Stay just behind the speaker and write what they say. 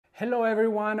Hello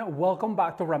everyone, welcome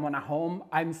back to Ramon at Home.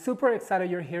 I'm super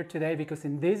excited you're here today because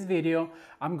in this video,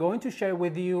 I'm going to share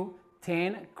with you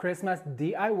 10 Christmas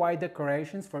DIY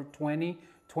decorations for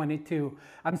 2022.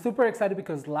 I'm super excited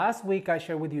because last week I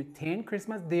shared with you 10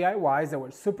 Christmas DIYs that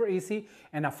were super easy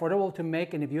and affordable to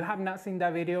make. And if you have not seen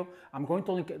that video, I'm going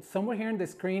to link it somewhere here in the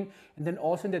screen and then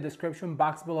also in the description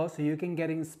box below so you can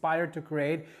get inspired to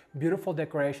create beautiful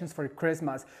decorations for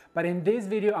Christmas. But in this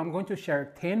video, I'm going to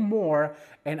share 10 more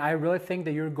and I really think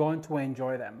that you're going to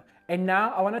enjoy them. And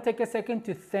now I want to take a second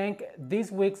to thank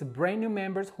this week's brand new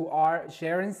members who are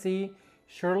Sharon C.,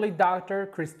 Shirley Doctor,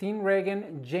 Christine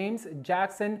Reagan, James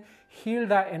Jackson,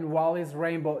 Hilda, and Wallace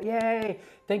Rainbow. Yay!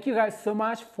 Thank you guys so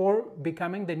much for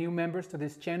becoming the new members to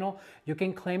this channel. You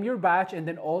can claim your badge and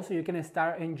then also you can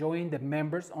start enjoying the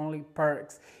members only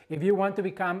perks. If you want to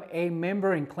become a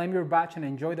member and claim your badge and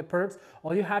enjoy the perks,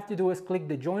 all you have to do is click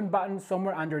the join button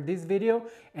somewhere under this video,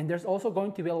 and there's also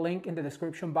going to be a link in the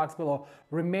description box below.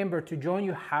 Remember, to join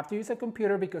you have to use a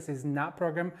computer because it's not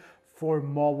programmed for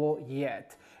mobile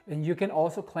yet. And you can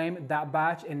also claim that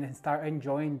badge and then start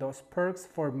enjoying those perks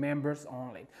for members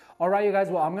only. All right, you guys,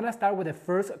 well, I'm gonna start with the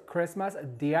first Christmas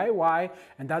DIY,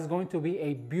 and that's going to be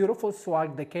a beautiful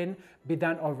swag that can be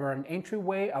done over an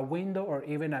entryway, a window, or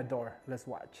even a door. Let's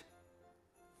watch.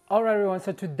 All right, everyone,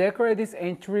 so to decorate this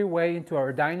entryway into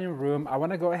our dining room, I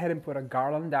wanna go ahead and put a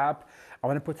garland up. I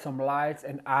wanna put some lights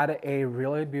and add a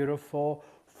really beautiful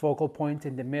focal point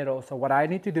in the middle. So what I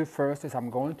need to do first is I'm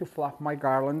going to fluff my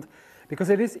garland, because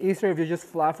it is easier if you just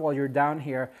fluff while you're down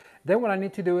here. Then what I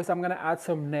need to do is I'm gonna add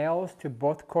some nails to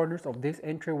both corners of this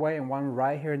entryway and one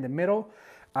right here in the middle.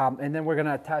 And then we're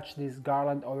gonna attach this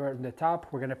garland over the top.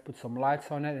 We're gonna put some lights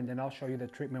on it and then I'll show you the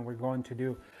treatment we're going to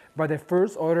do. But the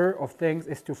first order of things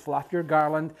is to fluff your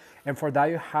garland, and for that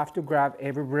you have to grab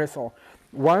every bristle.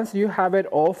 Once you have it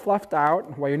all fluffed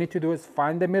out, what you need to do is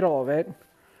find the middle of it,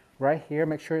 right here.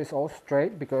 Make sure it's all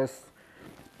straight, because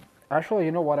actually,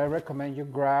 you know what, I recommend you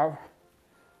grab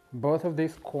both of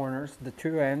these corners, the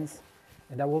two ends,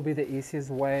 and that will be the easiest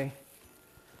way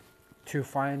to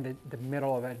find the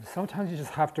middle of it. Sometimes you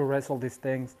just have to wrestle these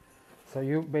things. So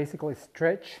you basically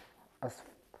stretch as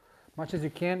much as you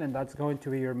can, and that's going to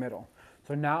be your middle.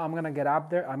 So now I'm gonna get up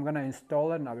there, I'm gonna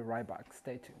install it, and I'll be right back.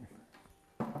 Stay tuned.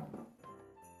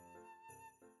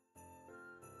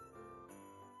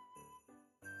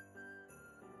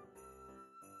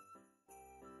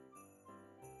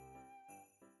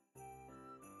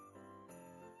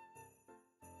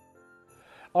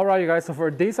 All right, you guys, so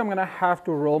for this, I'm gonna have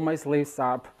to roll my sleeves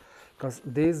up because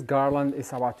this garland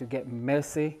is about to get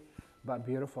messy, but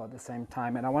beautiful at the same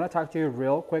time. And I wanna talk to you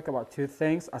real quick about two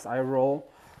things as I roll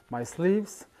my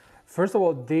sleeves. First of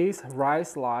all, these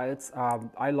rise lights,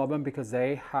 I love them because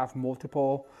they have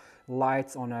multiple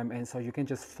lights on them, and so you can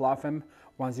just fluff them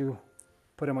once you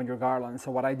put them on your garland. So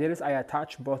what I did is I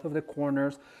attached both of the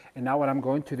corners, and now what I'm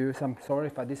going to do is, I'm sorry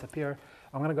if I disappear,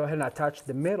 I'm gonna go ahead and attach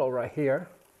the middle right here.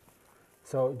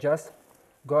 So just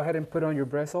go ahead and put on your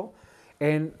bristle,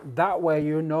 and that way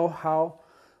you know how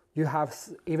you have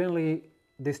evenly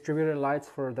distributed lights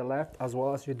for the left as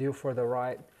well as you do for the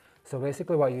right. So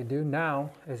basically what you do now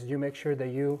is you make sure that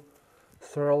you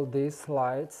swirl these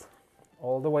lights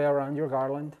all the way around your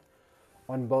garland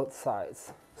on both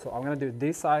sides. So I'm gonna do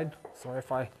this side, sorry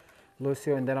if I lose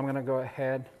you, and then I'm gonna go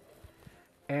ahead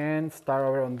and start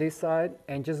over on this side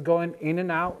and just going in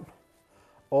and out,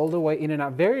 all the way in and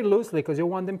out, very loosely, because you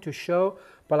want them to show.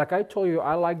 But like I told you,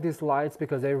 I like these lights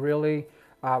because they really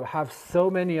have so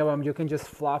many of them. You can just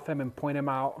fluff them and point them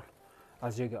out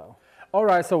as you go. All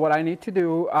right, so what I need to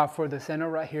do for the center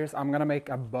right here is I'm gonna make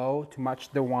a bow to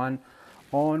match the one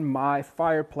on my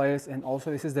fireplace, and also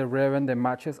this is the ribbon that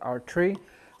matches our tree.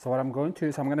 So what I'm going to do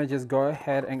is I'm gonna just go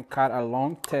ahead and cut a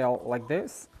long tail like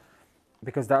this,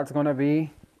 because that's gonna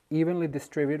be evenly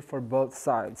distributed for both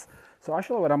sides. So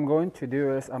actually what I'm going to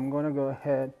do is I'm going to go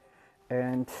ahead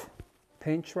and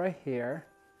pinch right here.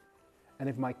 And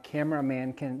if my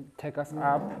cameraman can take us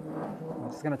up, I'm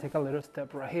just going to take a little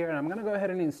step right here. And I'm going to go ahead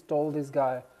and install this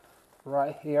guy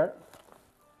right here.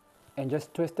 And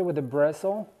just twist it with the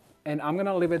bristle. And I'm going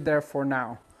to leave it there for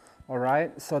now. All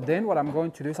right. So then what I'm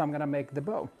going to do is I'm going to make the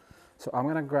bow. So I'm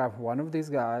going to grab one of these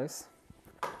guys.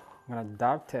 I'm going to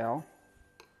dovetail.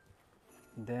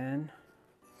 Then,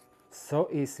 so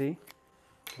easy.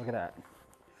 Look at that.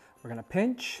 We're gonna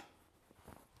pinch,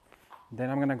 then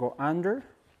I'm gonna go under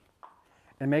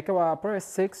and make about probably a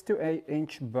 6 to 8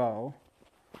 inch bow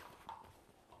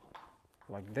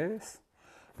like this.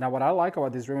 Now what I like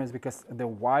about this ribbon is because the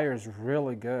wire is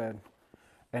really good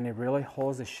and it really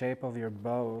holds the shape of your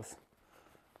bows.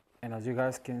 And as you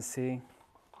guys can see,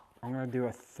 I'm gonna do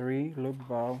a 3-loop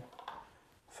bow.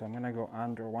 So I'm gonna go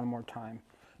under one more time.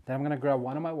 Then I'm gonna grab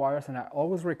one of my wires, and I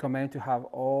always recommend to have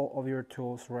all of your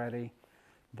tools ready.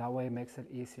 That way it makes it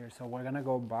easier. So we're gonna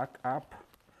go back up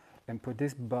and put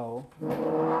this bow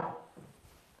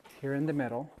here in the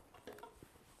middle.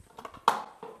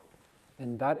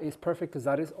 And that is perfect because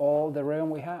that is all the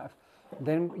ribbon we have.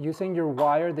 Then using your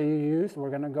wire that you use, we're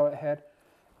gonna go ahead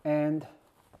and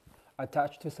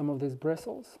attach to some of these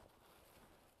bristles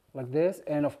like this.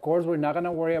 And of course, we're not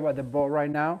gonna worry about the bow right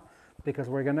now because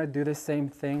we're gonna do the same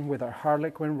thing with our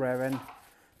Harlequin ribbon.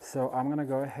 So I'm gonna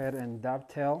go ahead and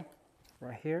dovetail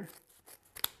right here.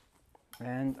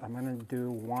 And I'm gonna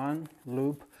do 1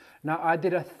 loop. Now I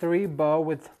did a 3 bow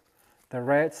with the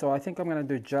red, so I think I'm gonna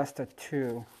do just a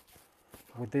 2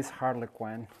 with this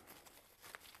Harlequin.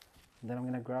 Then I'm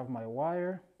gonna grab my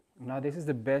wire. Now this is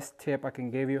the best tip I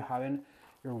can give you, having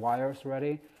your wires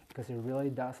ready, because it really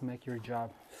does make your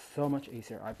job so much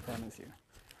easier, I promise you.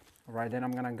 All right, then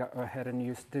I'm gonna go ahead and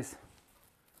use these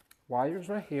wires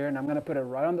right here, and I'm gonna put it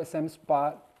right on the same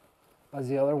spot as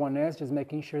the other one is, just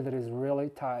making sure that it's really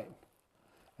tight.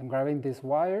 I'm grabbing this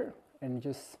wire and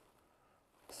just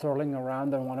swirling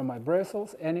around on one of my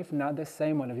bristles, and if not the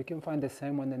same one, if you can find the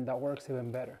same one, then that works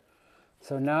even better.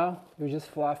 So now you just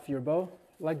fluff your bow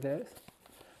like this,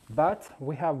 but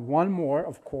we have one more,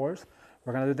 of course.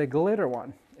 We're gonna do the glitter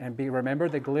one, and remember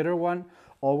the glitter one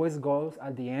always goes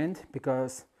at the end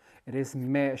because it is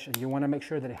mesh, and you wanna make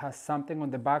sure that it has something on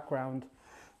the background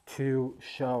to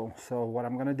show. So what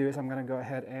I'm gonna do is I'm gonna go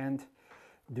ahead and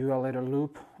do a little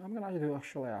loop. I'm gonna do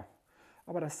actually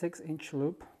about a 6-inch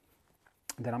loop.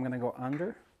 Then I'm gonna go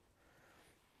under,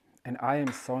 and I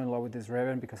am so in love with this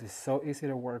ribbon because it's so easy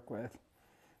to work with.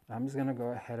 I'm just gonna go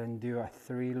ahead and do a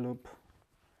 3-loop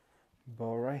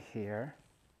bow right here.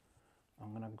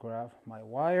 I'm gonna grab my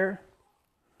wire,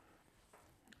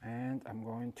 and I'm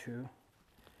going to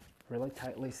really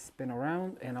tightly spin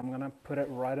around, and I'm gonna put it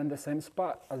right in the same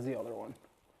spot as the other one,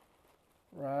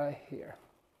 right here.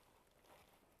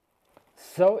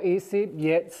 So easy,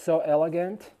 yet so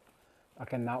elegant. I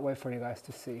cannot wait for you guys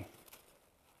to see.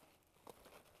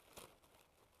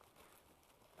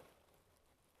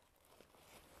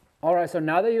 All right, so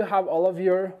now that you have all of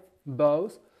your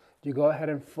bows, you go ahead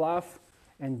and fluff,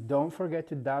 and don't forget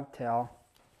to dovetail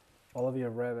all of your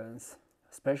ribbons,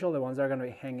 especially the ones that are gonna be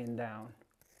hanging down,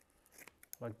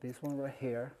 like this one right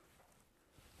here.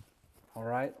 All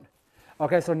right.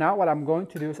 Okay, so now what I'm going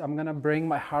to do is I'm gonna bring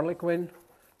my Harlequin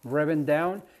ribbon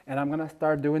down, and I'm gonna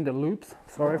start doing the loops.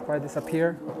 Sorry if I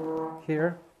disappear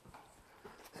here.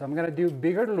 So I'm gonna do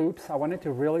bigger loops. I want it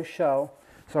to really show.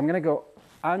 So I'm gonna go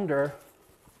under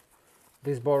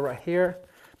this bow right here,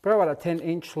 put about a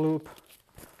 10-inch loop,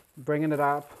 bringing it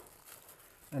up,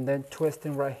 and then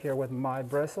twisting right here with my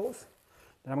bristles.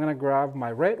 Then I'm gonna grab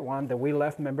my red one that we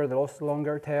left. Remember those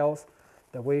longer tails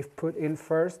that we've put in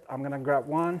first? I'm gonna grab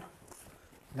one,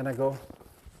 I'm gonna go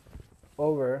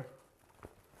over,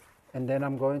 and then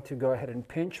I'm going to go ahead and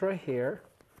pinch right here,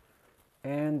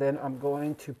 and then I'm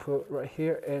going to put right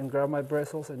here and grab my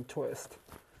bristles and twist,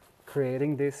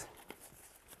 creating these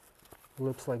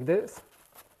loops like this.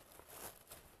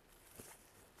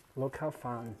 Look how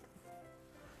fun.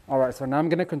 All right, so now I'm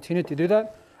gonna continue to do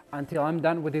that until I'm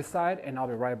done with this side, and I'll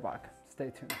be right back. Stay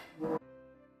tuned.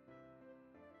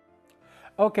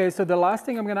 Okay, so the last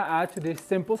thing I'm gonna add to this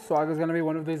simple swag is gonna be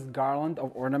one of these garland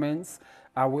of ornaments.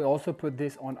 We also put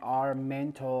this on our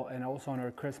mantle and also on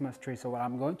our Christmas tree. So what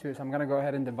I'm going to do is I'm gonna go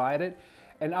ahead and divide it.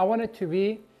 And I want it to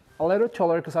be a little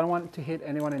taller because I don't want it to hit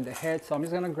anyone in the head. So I'm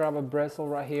just gonna grab a bristle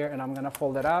right here, and I'm gonna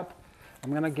fold it up.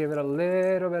 I'm gonna give it a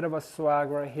little bit of a swag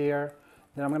right here.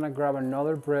 Then I'm gonna grab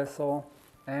another bristle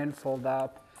and fold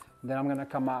up. Then I'm gonna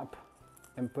come up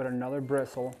and put another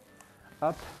bristle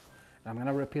up. I'm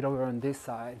gonna repeat over on this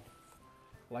side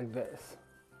like this.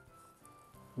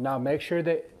 Now make sure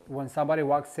that when somebody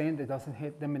walks in, it doesn't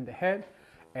hit them in the head,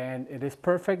 and it is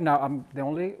perfect. Now the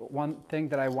only one thing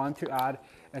that I want to add,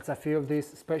 it's a few of these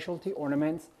specialty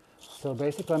ornaments. So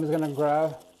basically I'm just gonna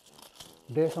grab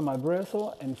this on my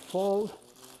bristle and fold,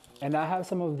 and I have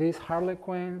some of these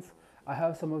Harlequins, I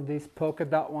have some of these polka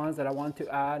dot ones that I want to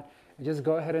add, and just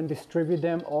go ahead and distribute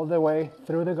them all the way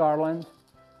through the garland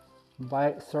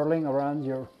by swirling around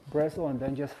your bristle and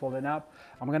then just folding up.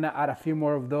 I'm gonna add a few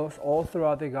more of those all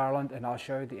throughout the garland, and I'll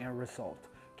show you the end result.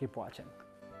 Keep watching.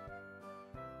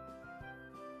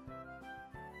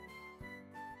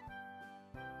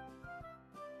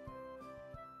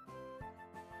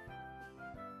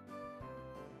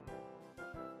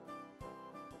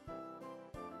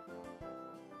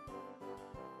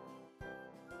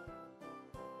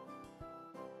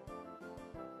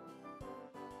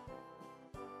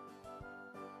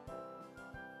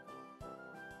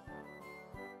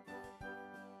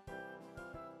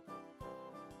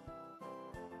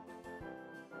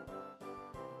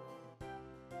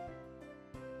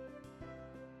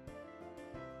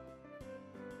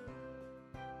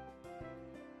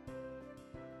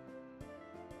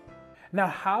 Now,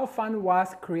 how fun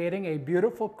was creating a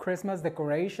beautiful Christmas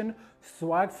decoration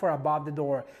swag for above the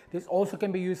door? This also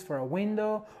can be used for a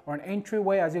window or an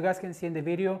entryway, as you guys can see in the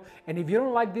video. And if you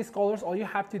don't like these colors, all you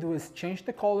have to do is change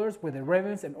the colors with the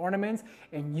ribbons and ornaments,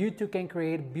 and you too can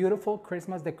create beautiful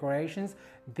Christmas decorations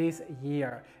this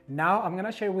year. Now, I'm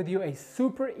gonna share with you a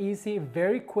super easy,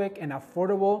 very quick and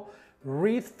affordable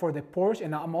wreath for the porch,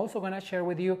 and I'm also gonna share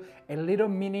with you a little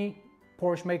mini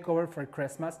porch makeover for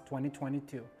Christmas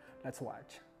 2022. Let's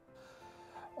watch.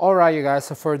 All right, you guys,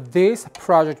 so for this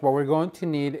project, what we're going to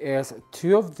need is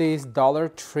 2 of these Dollar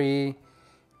Tree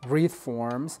wreath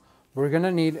forms. We're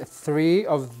gonna need 3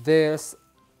 of this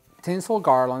tinsel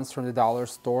garlands from the dollar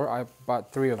store. I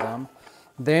bought 3 of them.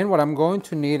 Then what I'm going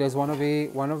to need is one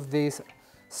of these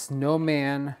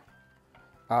snowman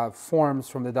forms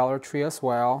from the Dollar Tree as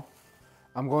well.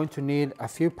 I'm going to need a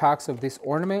few packs of these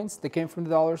ornaments that came from the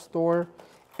dollar store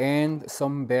and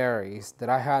some berries that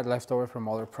I had left over from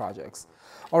other projects.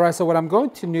 All right, so what I'm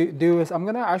going to do is I'm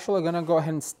actually gonna go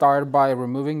ahead and start by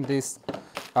removing this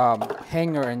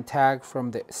hanger and tag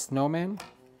from the snowman.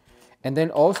 And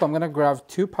then also I'm gonna grab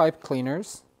 2 pipe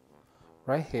cleaners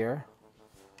right here.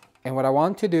 And what I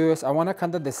want to do is I wanna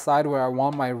kind of decide where I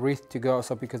want my wreath to go.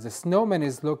 So because the snowman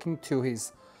is looking to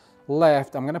his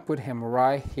left, I'm gonna put him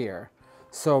right here.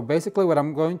 So basically what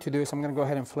I'm going to do is I'm going to go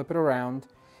ahead and flip it around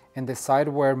and decide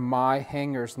where my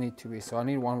hangers need to be. So I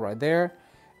need one right there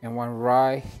and one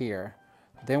right here.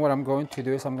 Then what I'm going to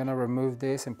do is I'm going to remove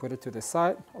this and put it to the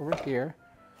side over here.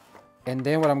 And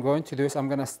then what I'm going to do is I'm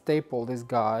going to staple this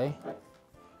guy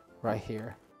right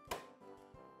here.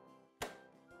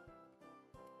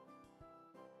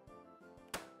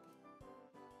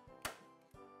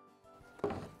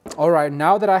 All right,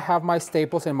 now that I have my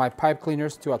staples and my pipe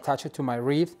cleaners to attach it to my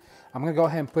wreath, I'm gonna go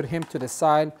ahead and put him to the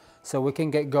side so we can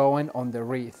get going on the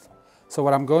wreath. So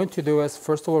what I'm going to do is,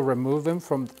 first of all, remove him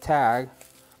from the tag.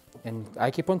 And I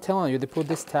keep on telling you to put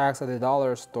these tags at the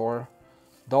dollar store.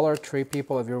 Dollar Tree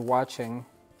people, if you're watching,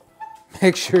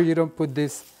 make sure you don't put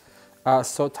this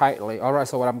so tightly. All right,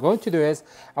 so what I'm going to do is,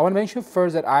 I wanna make sure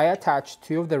first that I attach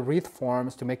 2 of the wreath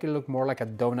forms to make it look more like a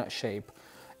donut shape.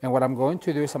 And what I'm going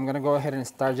to do is I'm going to go ahead and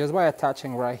start just by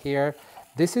attaching right here.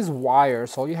 This is wire,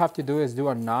 so all you have to do is do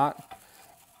a knot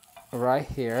right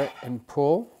here and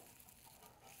pull.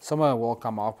 Some of it will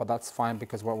come off, but that's fine,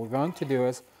 because what we're going to do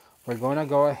is we're going to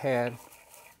go ahead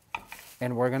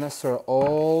and we're going to circle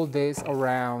all this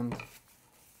around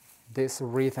this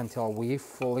wreath until we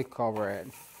fully cover it.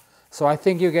 So I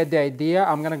think you get the idea.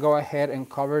 I'm going to go ahead and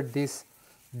cover this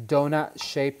donut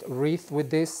shaped wreath with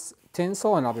this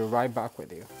tinsel, and I'll be right back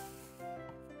with you.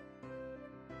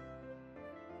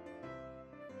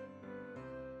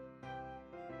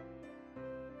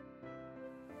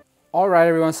 All right,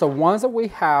 everyone, so once that we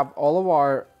have all of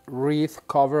our wreath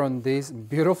covered on this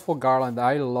beautiful garland,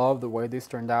 I love the way this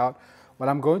turned out. What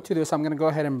I'm going to do is I'm going to go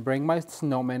ahead and bring my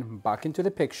snowman back into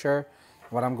the picture.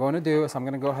 What I'm going to do is I'm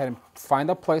going to go ahead and find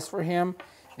a place for him,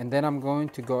 and then I'm going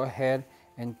to go ahead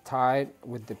and tie it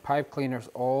with the pipe cleaners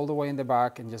all the way in the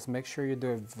back, and just make sure you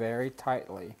do it very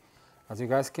tightly. As you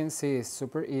guys can see, it's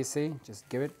super easy. Just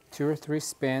give it 2 or 3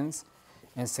 spins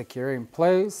and secure it in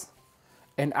place.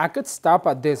 And I could stop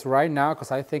at this right now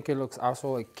because I think it looks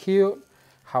absolutely cute.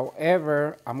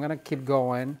 However, I'm gonna keep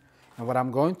going. And what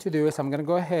I'm going to do is I'm gonna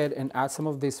go ahead and add some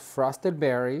of these frosted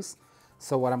berries.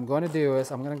 So what I'm gonna do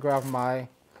is I'm gonna grab my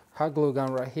hot glue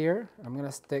gun right here. I'm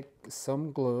gonna stick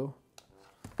some glue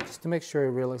just to make sure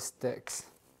it really sticks.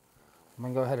 I'm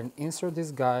gonna go ahead and insert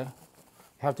this guy. You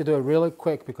have to do it really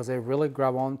quick because they really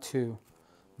grab onto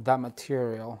that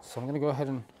material. So I'm gonna go ahead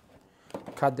and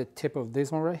cut the tip of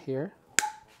this one right here.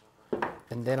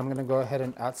 And then I'm gonna go ahead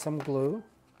and add some glue.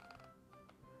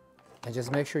 And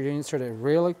just make sure you insert it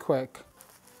really quick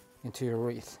into your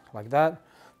wreath, like that.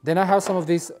 Then I have some of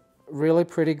these really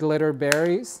pretty glitter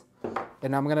berries.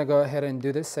 And I'm gonna go ahead and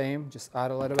do the same. Just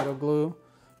add a little bit of glue,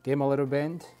 give him a little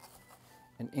bend,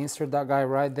 and insert that guy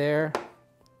right there.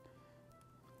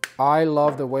 I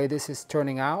love the way this is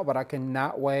turning out, but I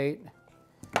cannot wait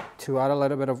to add a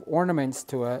little bit of ornaments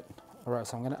to it. All right,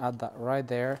 so I'm gonna add that right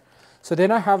there. So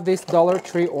then I have these Dollar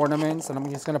Tree ornaments, and I'm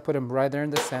just gonna put them right there in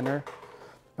the center.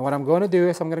 And what I'm gonna do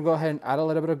is I'm gonna go ahead and add a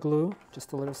little bit of glue,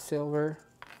 just a little silver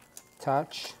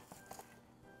touch.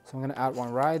 So I'm gonna add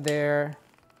one right there.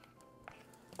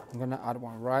 I'm gonna add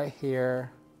one right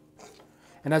here.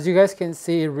 And as you guys can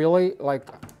see, it really like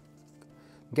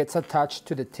gets attached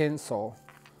to the tinsel,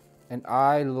 and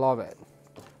I love it.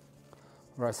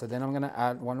 All right, so then I'm gonna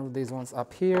add one of these ones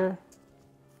up here.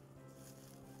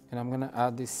 And I'm gonna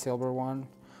add this silver one.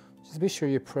 Just be sure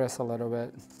you press a little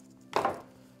bit.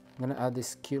 I'm gonna add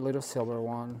this cute little silver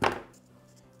one.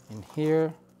 in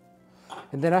here.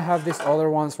 And then I have these other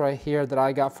ones right here that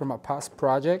I got from a past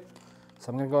project.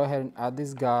 So I'm gonna go ahead and add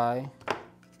this guy.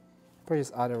 Probably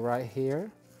just add it right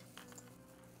here.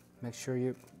 Make sure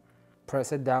you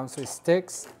press it down so it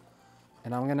sticks.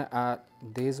 And I'm gonna add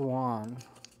this one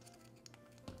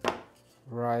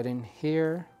right in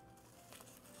here.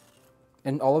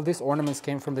 And all of these ornaments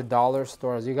came from the dollar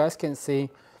store. As you guys can see,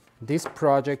 this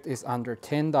project is under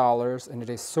 $10 and it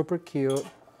is super cute.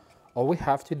 All we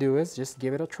have to do is just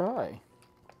give it a try.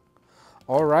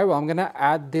 All right, well, I'm gonna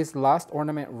add this last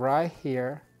ornament right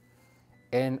here.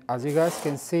 And as you guys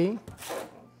can see,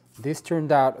 this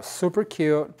turned out super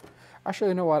cute. Actually,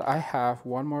 you know what? I have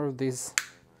one more of these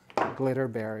glitter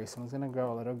berries. So I'm gonna grab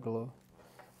a little glue.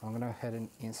 I'm gonna go ahead and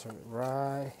insert it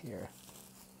right here.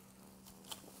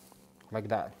 Like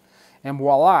that. And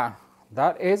voila,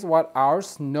 that is what our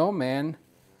snowman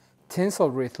tinsel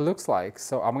wreath looks like.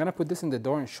 So I'm gonna put this in the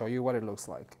door and show you what it looks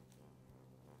like.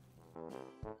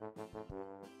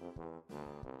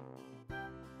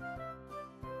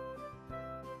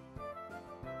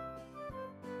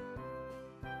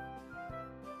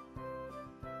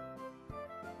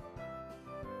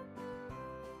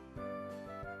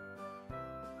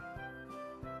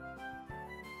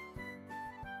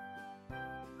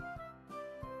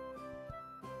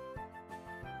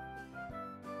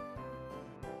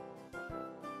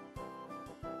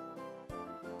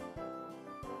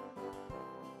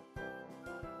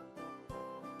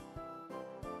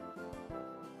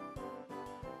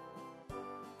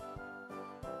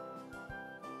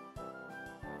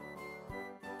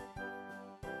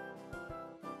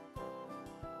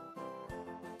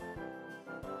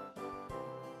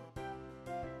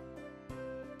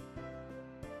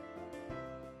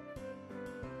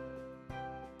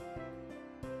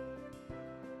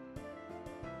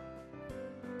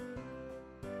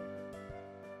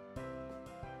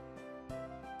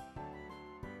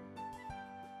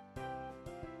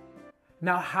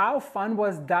 Now, how fun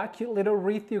was that cute little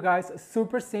wreath, you guys?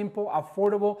 Super simple,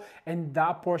 affordable, and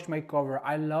that porch makeover.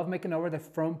 I love making over the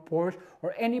front porch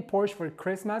or any porch for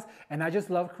Christmas, and I just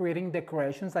love creating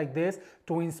decorations like this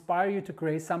to inspire you to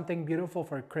create something beautiful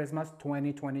for Christmas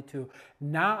 2022.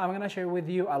 Now, I'm gonna share with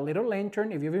you a little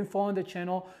lantern. If you've been following the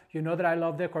channel, you know that I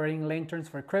love decorating lanterns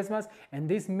for Christmas, and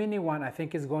this mini one I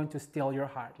think is going to steal your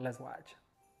heart. Let's watch.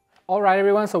 All right,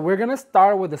 everyone, so we're gonna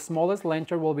start with the smallest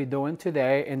lantern we'll be doing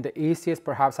today and the easiest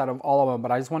perhaps out of all of them,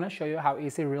 but I just wanna show you how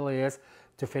easy it really is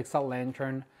to fix a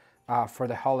lantern for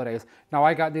the holidays. Now,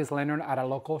 I got this lantern at a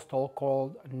local store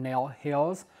called Nail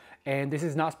Hills, and this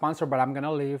is not sponsored, but I'm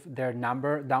gonna leave their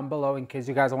number down below in case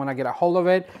you guys wanna get a hold of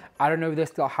it. I don't know if they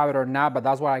still have it or not, but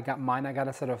that's where I got mine. I got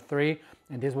a set of 3,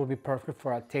 and this will be perfect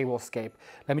for a tablescape.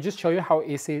 Let me just show you how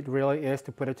easy it really is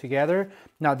to put it together.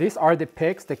 Now, these are the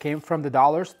picks that came from the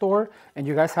dollar store, and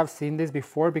you guys have seen this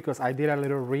before because I did a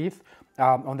little wreath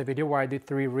on the video where I did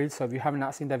 3 wreaths. So if you have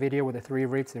not seen the video with the 3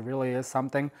 wreaths, it really is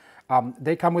something.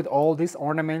 They come with all these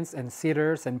ornaments and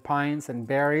cedars and pines and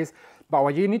berries. But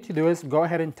what you need to do is go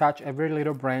ahead and touch every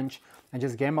little branch and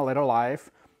just give them a little life.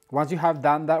 Once you have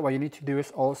done that, what you need to do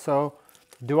is also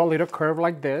do a little curve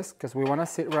like this because we want to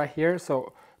sit right here.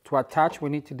 So to attach, we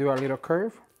need to do a little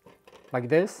curve like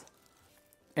this.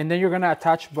 And then you're going to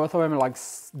attach both of them like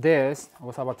this. I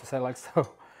was about to say like so.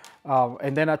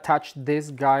 And then attach these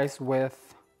guys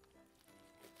with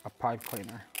a pipe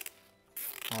cleaner.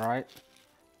 All right.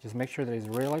 Just make sure that it's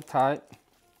really tight.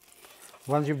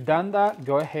 Once you've done that,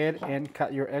 go ahead and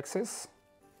cut your excess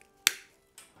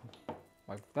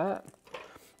like that.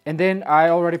 And then I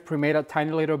already pre-made a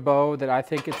tiny little bow that I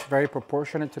think it's very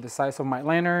proportionate to the size of my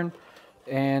lantern.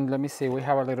 And let me see, we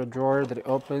have a little drawer that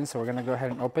opens, so we're gonna go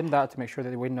ahead and open that to make sure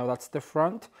that we know that's the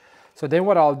front. So then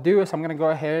what I'll do is I'm gonna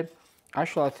go ahead,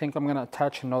 actually I think I'm gonna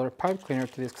attach another pipe cleaner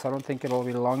to this because I don't think it'll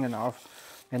be long enough.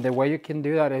 And the way you can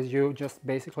do that is you just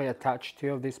basically attach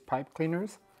 2 of these pipe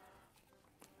cleaners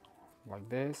like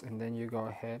this, and then you go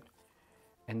ahead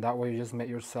and that way you just make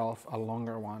yourself a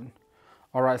longer one.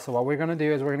 All right, so what we're gonna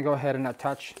do is we're gonna go ahead and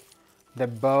attach the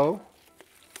bow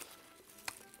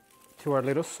to our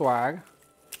little swag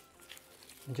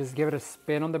and just give it a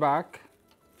spin on the back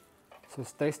so it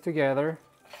stays together.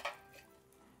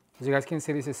 As you guys can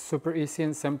see, this is super easy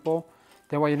and simple.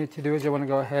 Then what you need to do is you wanna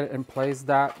go ahead and place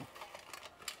that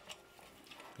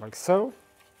like so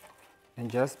and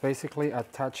just basically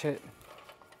attach it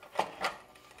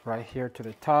right here to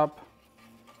the top.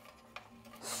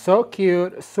 So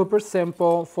cute, super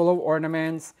simple, full of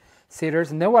ornaments,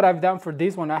 cedars. And then what I've done for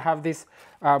this one, I have these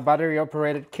battery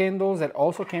operated candles that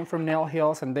also came from Nail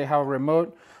Hills, and they have a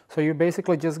remote. So you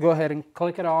basically just go ahead and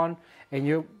click it on and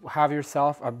you have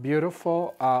yourself a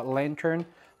beautiful lantern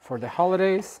for the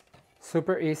holidays.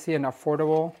 Super easy and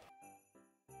affordable.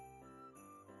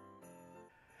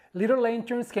 Little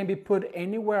lanterns can be put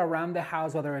anywhere around the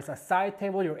house, whether it's a side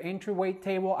table, your entryway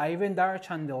table. I even done a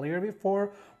chandelier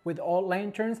before with all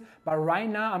lanterns, but right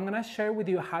now I'm gonna share with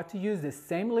you how to use the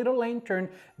same little lantern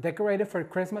decorated for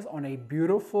Christmas on a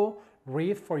beautiful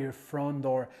wreath for your front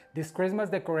door. These Christmas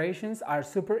decorations are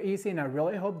super easy and I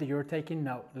really hope that you're taking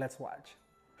note. Let's watch.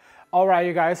 All right,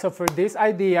 you guys, so for this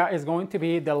idea is going to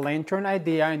be the lantern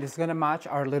idea, and this is gonna match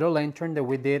our little lantern that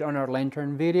we did on our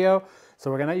lantern video. So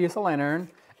we're gonna use a lantern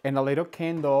and a little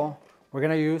candle. We're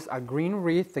gonna use a green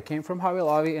wreath that came from Hobby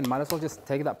Lobby, and might as well just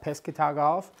take that pesky tag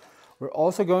off. We're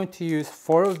also going to use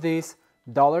 4 of these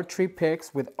Dollar Tree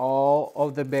picks with all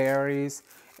of the berries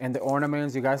and the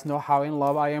ornaments. You guys know how in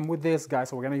love I am with this, guys,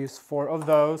 so we're gonna use 4 of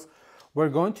those. We're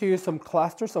going to use some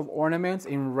clusters of ornaments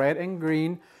in red and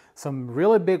green, some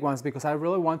really big ones because I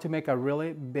really want to make a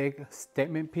really big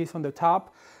statement piece on the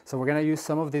top. So we're gonna use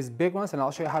some of these big ones, and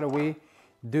I'll show you how do we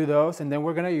do those. And then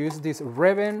we're gonna use this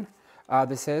ribbon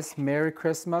that says Merry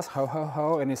Christmas, ho ho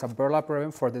ho, and it's a burlap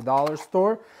ribbon for the dollar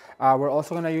store. We're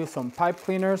also gonna use some pipe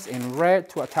cleaners in red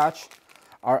to attach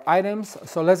our items.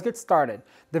 So let's get started.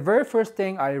 The very first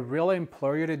thing I really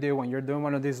implore you to do when you're doing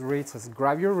one of these wreaths is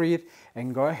grab your wreath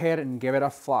and go ahead and give it a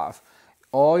fluff.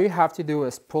 All you have to do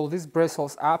is pull these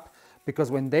bristles up, because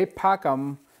when they pack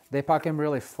them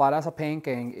really flat as a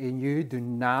pancake, and you do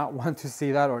not want to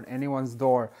see that on anyone's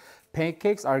door.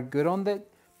 Pancakes are good on the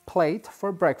plate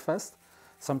for breakfast,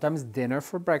 sometimes dinner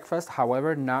for breakfast,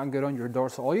 however, not good on your door.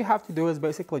 So all you have to do is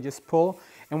basically just pull,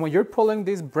 and when you're pulling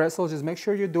these bristles, just make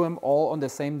sure you do them all on the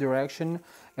same direction,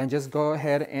 and just go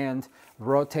ahead and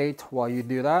rotate while you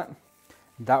do that.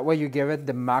 That way you give it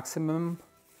the maximum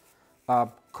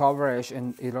coverage,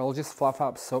 and it'll just fluff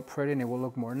up so pretty and it will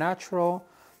look more natural.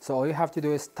 So all you have to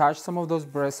do is touch some of those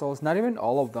bristles, not even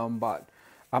all of them, but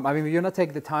I mean, if you're gonna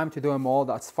take the time to do them all,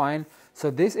 that's fine.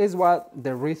 So this is what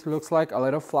the wreath looks like, a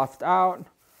little fluffed out.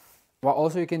 What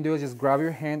also you can do is just grab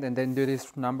your hand and then do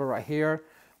this number right here.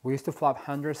 We used to flap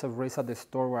hundreds of wreaths at the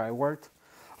store where I worked.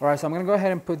 All right, so I'm gonna go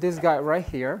ahead and put this guy right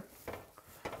here,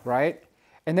 right?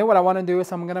 And then what I wanna do is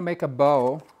I'm gonna make a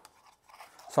bow.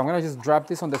 So I'm gonna just drop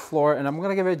this on the floor, and I'm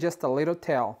gonna give it just a little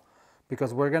tail,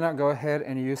 because we're gonna go ahead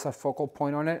and use a focal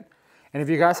point on it. And if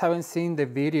you guys haven't seen the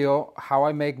video, how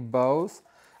I make bows,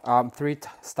 3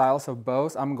 styles of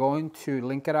bows, I'm going to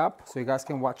link it up so you guys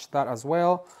can watch that as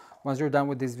well once you're done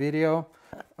with this video.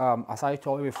 As I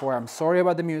told you before, I'm sorry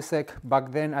about the music.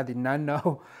 Back then I did not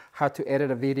know how to edit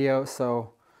a video,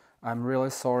 so I'm really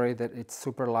sorry that it's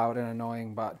super loud and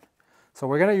annoying. But so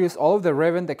we're gonna use all of the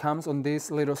ribbon that comes on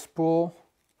this little spool,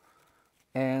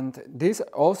 and these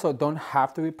also don't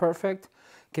have to be perfect.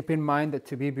 Keep in mind that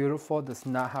to be beautiful does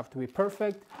not have to be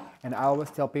perfect. And I always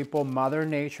tell people, Mother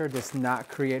Nature does not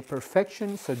create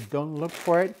perfection, so don't look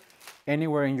for it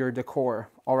anywhere in your decor.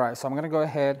 All right, so I'm gonna go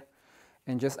ahead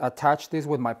and just attach this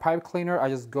with my pipe cleaner. I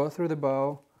just go through the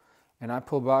bow and I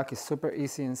pull back. It's super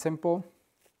easy and simple.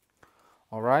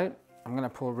 All right, I'm gonna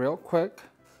pull real quick.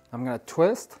 I'm gonna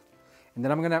twist, and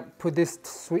then I'm gonna put this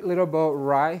sweet little bow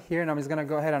right here, and I'm just gonna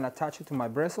go ahead and attach it to my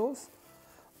bristles.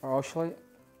 Or actually,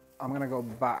 I'm gonna go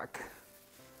back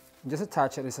and just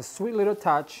attach it. It's a sweet little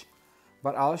touch,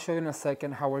 but I'll show you in a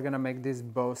second how we're gonna make this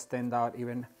bow stand out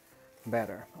even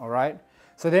better, all right?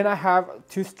 So then I have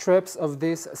 2 strips of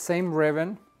this same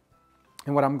ribbon,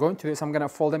 and what I'm going to do is I'm gonna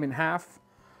fold them in half,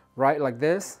 right, like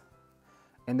this,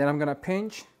 and then I'm gonna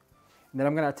pinch, and then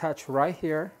I'm gonna attach right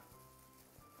here,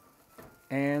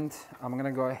 and I'm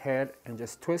gonna go ahead and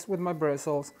just twist with my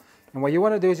bristles. And what you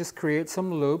wanna do is just create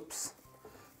some loops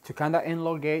to kind of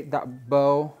elongate that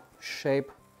bow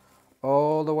shape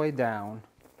all the way down,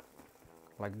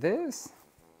 like this.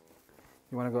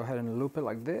 You wanna go ahead and loop it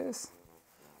like this,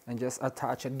 and just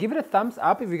attach it. Give it a thumbs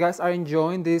up if you guys are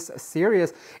enjoying this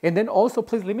series. And then also,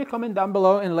 please leave me a comment down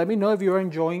below and let me know if you're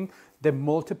enjoying the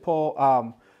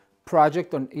multiple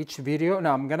project on each video.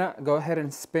 Now I'm gonna go ahead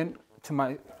and spin to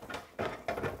my,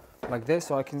 like this,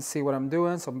 so I can see what I'm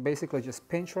doing. So I'm basically just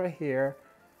pinch right here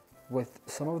with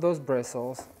some of those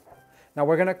bristles. Now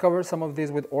we're gonna cover some of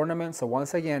these with ornaments. So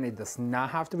once again, it does not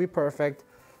have to be perfect.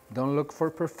 Don't look for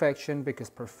perfection, because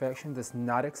perfection does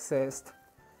not exist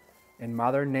in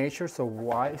Mother Nature. So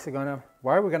why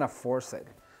are we gonna force it?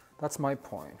 That's my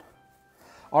point.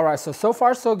 All right, so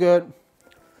far so good.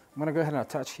 I'm gonna go ahead and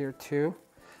attach here too.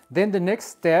 Then the next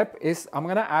step is I'm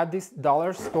gonna add these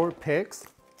dollar store picks.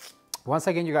 Once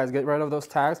again, you guys get rid of those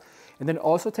tags, and then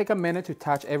also take a minute to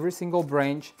touch every single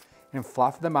branch and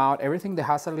fluff them out. Everything that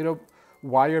has a little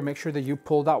wire, make sure that you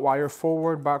pull that wire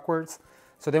forward, backwards.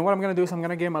 So then what I'm gonna do is I'm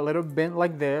gonna give them a little bend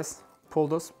like this, pull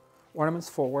those ornaments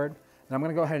forward, and I'm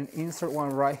gonna go ahead and insert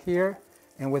one right here,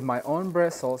 and with my own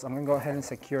bristles, I'm gonna go ahead and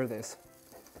secure this,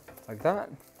 like that.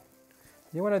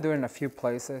 You wanna do it in a few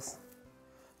places.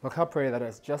 Look how pretty that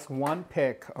is. Just one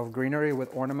pick of greenery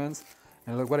with ornaments,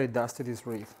 and look what it does to this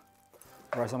wreath.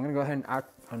 All right, so I'm gonna go ahead and add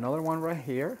another one right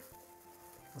here.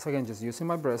 Once again, just using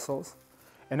my bristles.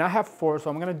 And I have 4, so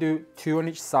I'm gonna do 2 on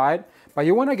each side, but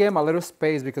you wanna give them a little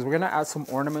space because we're gonna add some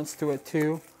ornaments to it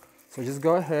too. So just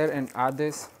go ahead and add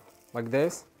this like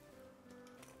this.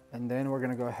 And then we're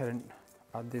gonna go ahead and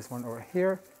add this one over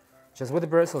here. Just with the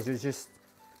bristles, you just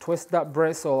twist that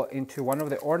bristle into one of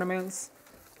the ornaments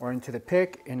or into the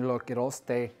pick, and look, it'll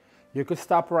stay. You could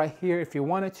stop right here if you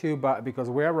wanted to, but because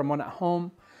we're Ramon at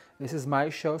home, this is my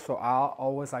show, so I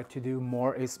always like to do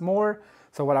more is more.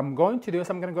 So what I'm going to do is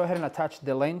I'm gonna go ahead and attach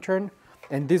the lantern,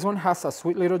 and this one has a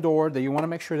sweet little door that you wanna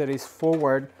make sure that it's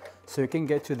forward so you can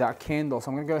get to that candle.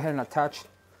 So I'm gonna go ahead and attach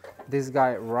this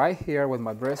guy right here with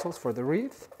my bristles for the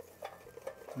wreath.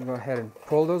 I'm gonna go ahead and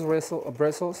pull those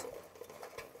bristles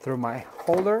through my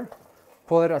holder,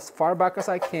 pull it as far back as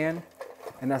I can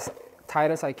and as tight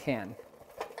as I can.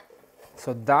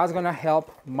 So that's gonna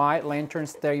help my lantern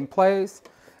stay in place.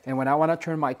 And when I wanna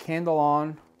turn my candle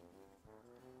on,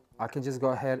 I can just go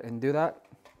ahead and do that.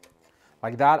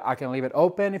 Like that, I can leave it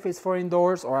open if it's for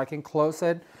indoors, or I can close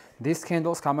it. These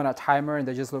candles come on a timer and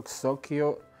they just look so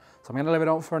cute. So I'm gonna leave it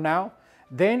on for now.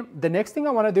 Then the next thing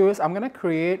I wanna do is I'm gonna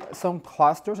create some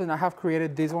clusters, and I have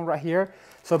created this one right here.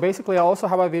 So basically I also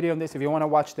have a video on this if you wanna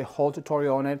watch the whole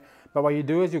tutorial on it. But what you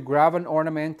do is you grab an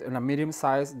ornament in a medium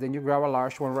size, then you grab a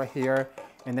large one right here,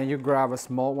 and then you grab a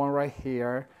small one right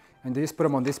here, and you just put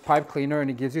them on this pipe cleaner, and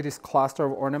it gives you this cluster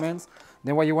of ornaments.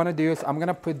 Then what you wanna do is I'm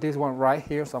gonna put this one right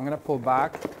here, so I'm gonna pull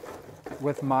back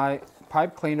with my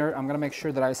pipe cleaner. I'm gonna make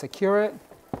sure that I secure it.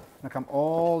 I'm gonna come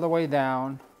all the way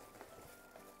down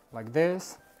like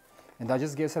this, and that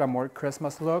just gives it a more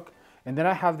Christmas look. And then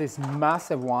I have this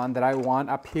massive one that I want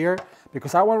up here,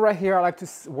 because I want right here, I like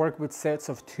to work with sets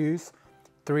of 2s,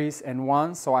 3s, and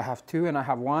 1s. So I have 2 and I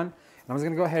have 1. And I'm just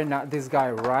gonna go ahead and add this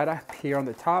guy right up here on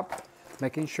the top,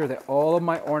 making sure that all of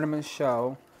my ornaments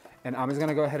show. And I'm just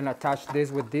gonna go ahead and attach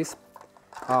this with this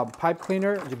pipe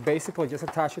cleaner. You basically just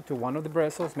attach it to one of the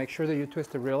bristles, make sure that you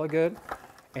twist it really good,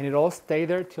 and it'll stay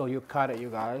there till you cut it,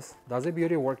 you guys. That's the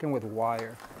beauty of working with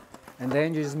wire. And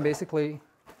then you just basically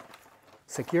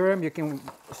secure them. You can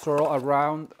swirl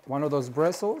around one of those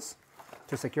bristles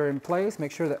to secure in place.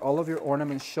 Make sure that all of your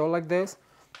ornaments show like this,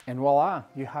 and voila,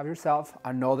 you have yourself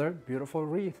another beautiful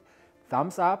wreath.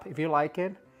 Thumbs up if you like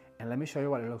it, and let me show you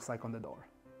what it looks like on the door.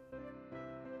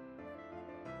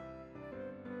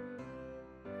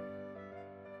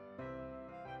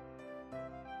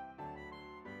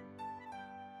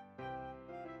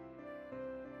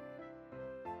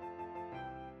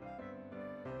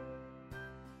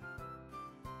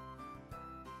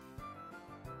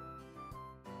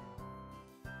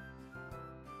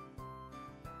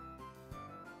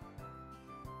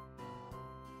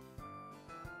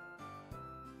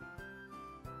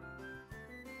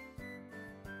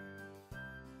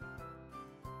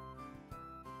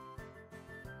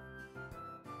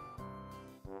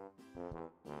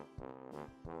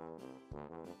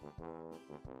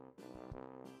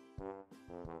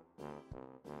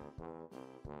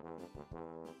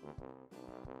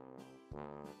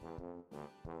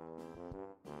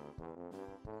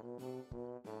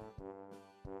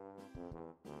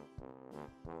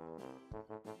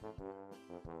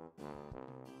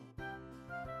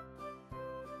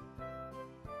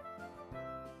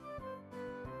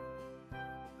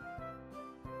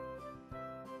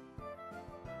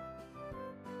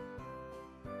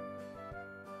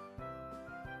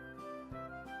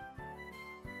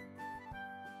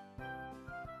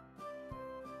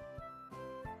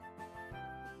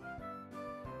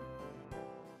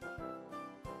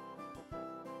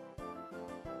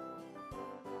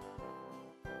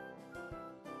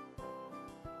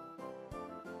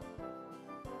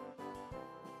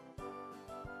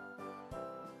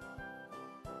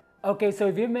 Okay, so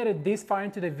if you made it this far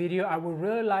into the video, I would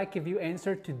really like if you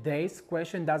answer today's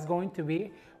question. That's going to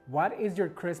be, what is your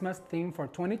Christmas theme for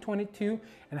 2022,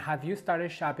 and have you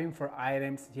started shopping for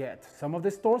items yet? Some of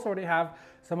the stores already have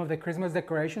some of the Christmas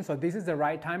decorations, so this is the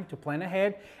right time to plan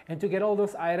ahead and to get all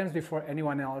those items before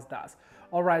anyone else does.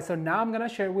 All right, so now I'm gonna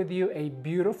share with you a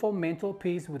beautiful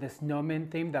mantelpiece with a snowman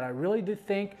theme that I really do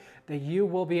think that you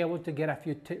will be able to get a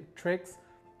few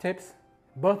tips,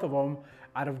 both of them,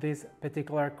 out of this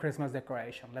particular Christmas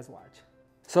decoration. Let's watch.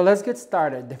 So let's get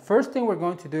started. The first thing we're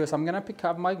going to do is I'm gonna pick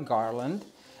up my garland,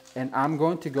 and I'm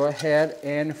going to go ahead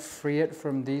and free it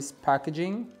from this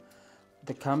packaging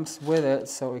that comes with it.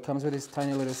 So it comes with this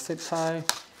tiny little zip tie.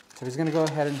 So we're just gonna go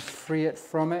ahead and free it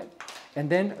from it. And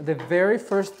then the very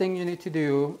first thing you need to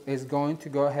do is going to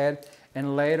go ahead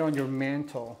and lay it on your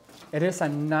mantle. It is a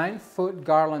 9-foot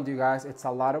garland, you guys. It's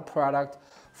a lot of product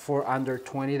for under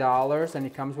 $20, and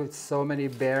it comes with so many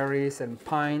berries and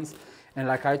pines. And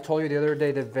like I told you the other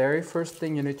day, the very first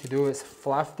thing you need to do is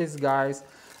fluff these guys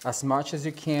as much as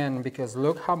you can, because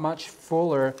look how much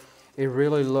fuller it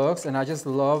really looks. And I just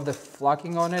love the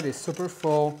flocking on it. It's super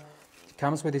full. It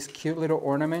comes with these cute little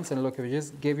ornaments, and look, if you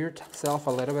just give yourself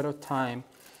a little bit of time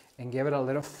and give it a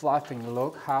little fluffing,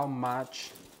 look how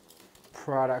much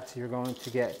product you're going to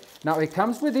get. Now it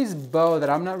comes with this bow that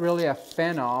I'm not really a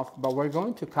fan of, but we're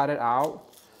going to cut it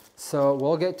out. So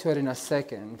we'll get to it in a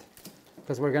second,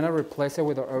 because we're gonna replace it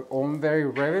with our own very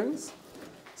ribbons.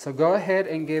 So go ahead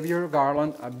and give your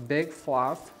garland a big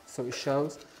fluff so it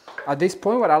shows. At this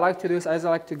point, what I like to do is I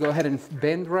like to go ahead and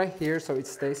bend right here so it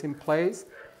stays in place,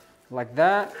 like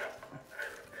that.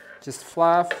 Just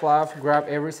fluff, fluff, grab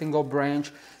every single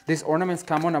branch. These ornaments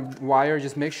come on a wire.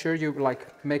 Just make sure you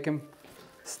make them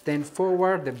stand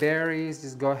forward. The berries,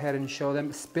 just go ahead and show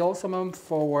them. Spill some of them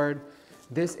forward.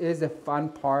 This is the fun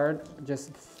part,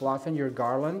 just fluffing your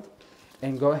garland.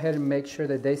 And go ahead and make sure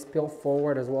that they spill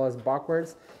forward as well as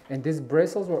backwards. And these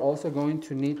bristles we're also going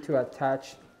to need to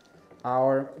attach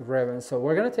our ribbon. So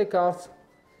we're gonna take off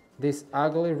this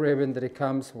ugly ribbon that it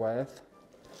comes with.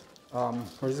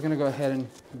 We're just gonna go ahead and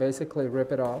basically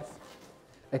rip it off.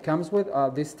 It comes with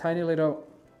these tiny little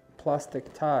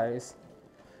plastic ties,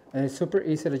 and it's super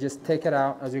easy to just take it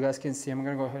out. As you guys can see, I'm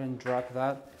gonna go ahead and drop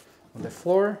that on the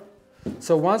floor.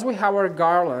 So once we have our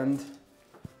garland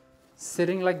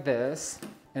sitting like this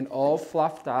and all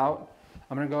fluffed out,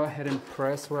 I'm gonna go ahead and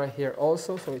press right here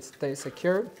also so it stays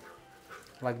secure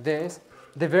like this.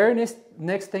 The very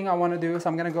next thing I wanna do is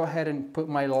I'm gonna go ahead and put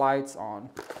my lights on.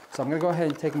 So I'm gonna go ahead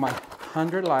and take my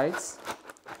 100 lights.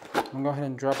 I'm gonna go ahead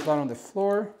and drop that on the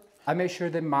floor. I make sure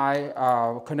that my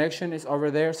connection is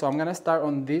over there. So I'm gonna start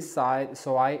on this side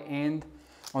so I end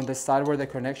on the side where the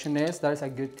connection is. That is a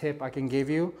good tip I can give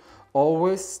you.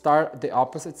 Always start the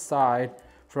opposite side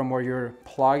from where your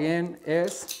plug-in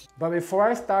is. But before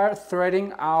I start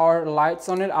threading our lights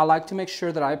on it, I like to make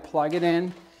sure that I plug it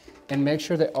in and make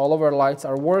sure that all of our lights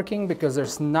are working, because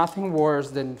there's nothing worse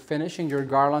than finishing your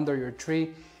garland or your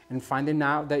tree and finding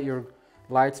out that your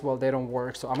lights, well, they don't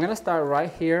work. So I'm gonna start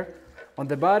right here on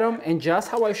the bottom, and just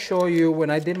how I show you when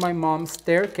I did my mom's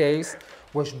staircase,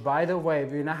 which by the way,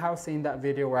 if you not have seen that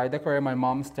video where I decorated my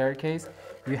mom's staircase,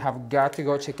 you have got to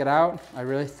go check it out. I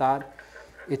really thought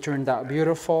it turned out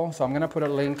beautiful. So I'm gonna put a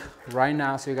link right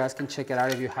now so you guys can check it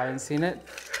out if you haven't seen it.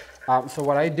 So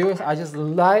what I do is I just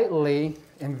lightly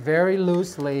and very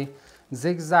loosely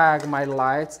zigzag my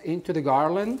lights into the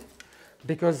garland,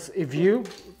 because if you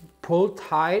pull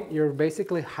tight, you're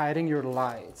basically hiding your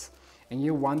lights and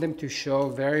you want them to show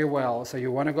very well. So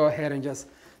you want to go ahead and just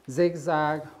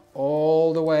zigzag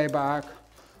all the way back,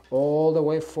 all the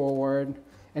way forward.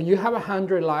 And you have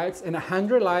 100 lights, and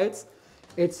 100 lights,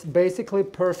 it's basically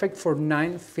perfect for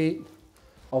 9 feet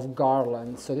of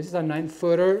garland. So this is a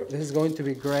 9-footer. This is going to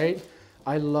be great.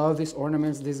 I love these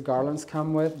ornaments these garlands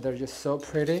come with. They're just so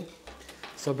pretty.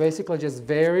 So basically just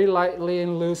very lightly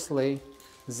and loosely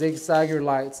zigzag your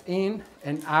lights in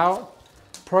and out,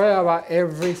 probably about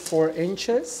every 4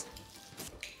 inches,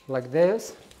 like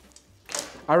this.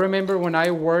 I remember when I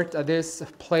worked at this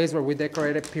place where we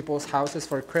decorated people's houses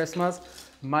for Christmas,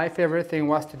 my favorite thing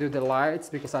was to do the lights,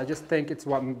 because I just think it's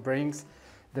what brings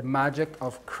the magic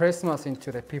of Christmas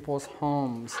into the people's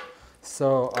homes.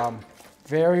 So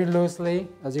very loosely,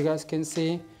 as you guys can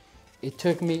see, it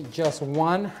took me just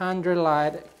 100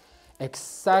 light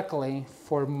exactly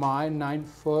for my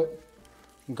 9-foot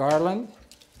garland.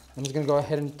 I'm just gonna go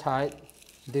ahead and tie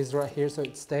this right here so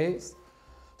it stays.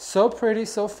 So pretty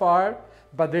so far,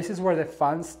 but this is where the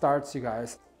fun starts, you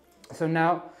guys. So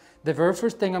now, the very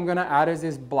first thing I'm gonna add is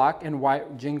this black and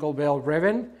white Jingle Bell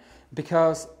ribbon,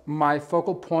 because my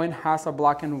focal point has a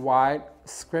black and white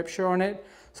scripture on it.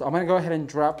 So I'm gonna go ahead and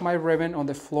drop my ribbon on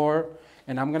the floor,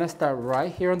 and I'm gonna start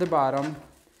right here on the bottom,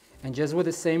 and just with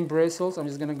the same bristles, I'm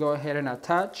just gonna go ahead and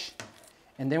attach.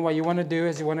 And then what you wanna do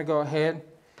is you wanna go ahead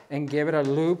and give it a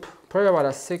loop, probably about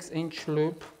a 6-inch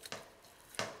loop.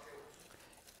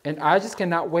 And I just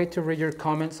cannot wait to read your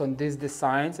comments on these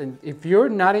designs. And if you're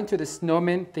not into the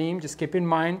snowman theme, just keep in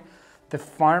mind the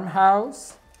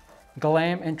farmhouse,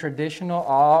 glam, and traditional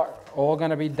are all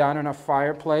gonna be done on a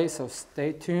fireplace, so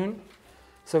stay tuned.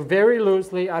 So very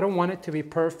loosely, I don't want it to be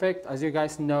perfect. As you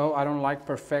guys know, I don't like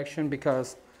perfection,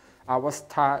 because I was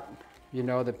taught, you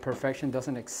know, that perfection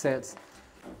doesn't exist.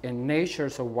 in nature,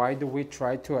 so why do we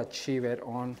try to achieve it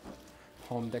on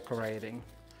home decorating?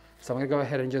 So I'm gonna go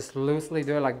ahead and just loosely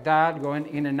do it like that, going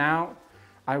in and out.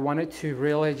 I want it to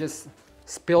really just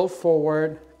spill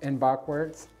forward and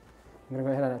backwards. I'm gonna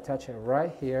go ahead and attach it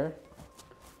right here.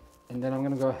 And then I'm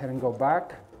gonna go ahead and go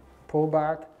back, pull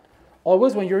back.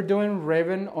 Always when you're doing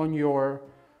ribbon on your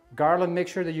garland, make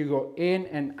sure that you go in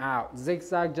and out,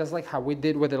 zigzag, just like how we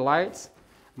did with the lights.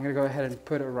 I'm gonna go ahead and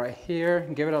put it right here,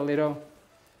 give it a little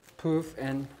poof,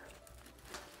 and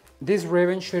this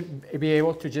ribbon should be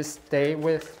able to just stay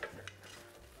with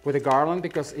the garland,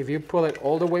 because if you pull it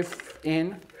all the way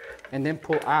in and then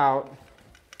pull out,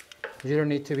 you don't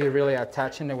need to be really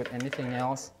attaching it with anything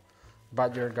else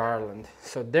but your garland.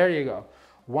 So there you go.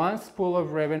 One spool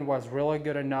of ribbon was really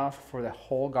good enough for the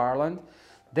whole garland.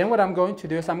 Then what I'm going to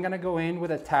do is I'm gonna go in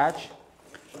with a touch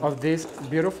of this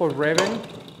beautiful ribbon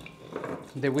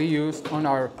that we use on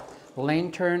our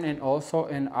lantern and also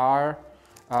in our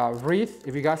wreath.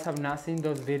 If you guys have not seen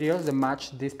those videos that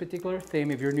match this particular theme,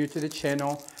 if you're new to the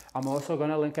channel, I'm also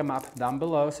gonna link them up down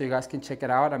below so you guys can check it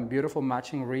out. A beautiful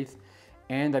matching wreath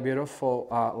and a beautiful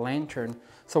lantern.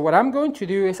 So what I'm going to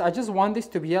do is I just want this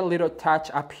to be a little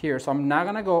touch up here. So I'm not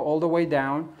gonna go all the way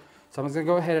down. So I'm just gonna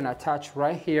go ahead and attach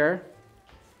right here.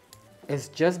 It's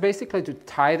just basically to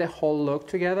tie the whole look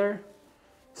together.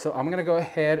 So I'm gonna go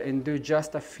ahead and do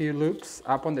just a few loops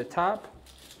up on the top,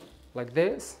 like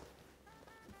this,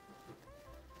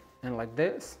 and like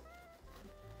this.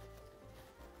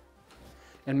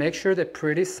 And make sure the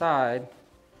pretty side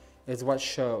is what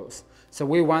shows. So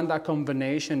we want that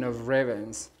combination of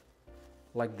ribbons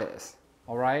like this,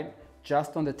 all right?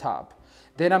 Just on the top.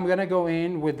 Then I'm gonna go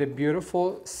in with the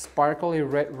beautiful sparkly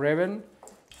red ribbon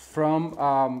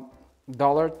from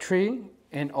Dollar Tree,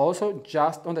 and also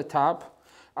just on the top.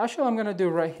 Actually, I'm gonna do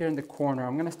right here in the corner.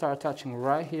 I'm gonna start attaching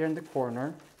right here in the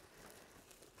corner.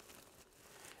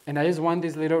 And I just want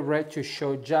this little red to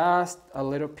show just a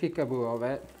little peekaboo of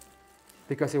it,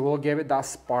 because it will give it that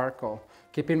sparkle.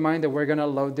 Keep in mind that we're gonna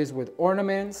load this with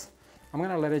ornaments. I'm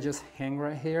gonna let it just hang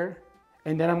right here.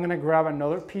 And then I'm gonna grab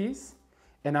another piece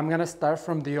and I'm gonna start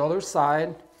from the other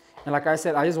side. And like I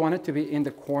said, I just want it to be in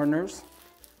the corners,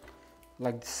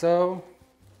 like so.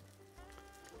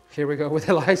 Here we go with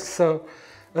the lights. So,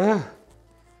 I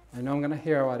know I'm gonna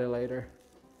hear about it later.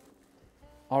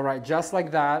 All right, just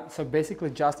like that. So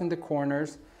basically just in the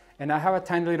corners. And I have a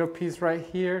tiny little piece right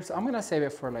here, so I'm gonna save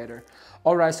it for later.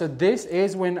 All right, so this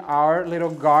is when our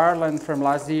little garland from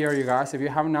last year, you guys, if you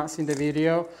have not seen the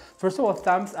video, first of all,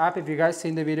 thumbs up if you guys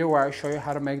seen the video where I show you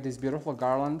how to make this beautiful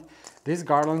garland. These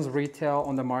garlands retail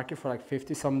on the market for like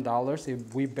 $50 some.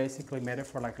 We basically made it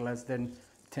for like less than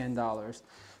 $10.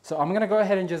 So I'm gonna go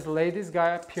ahead and just lay this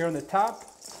guy up here on the top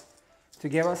to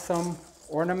give us some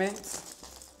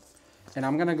ornaments. And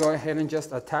I'm gonna go ahead and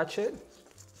just attach it.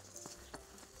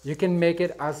 You can make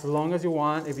it as long as you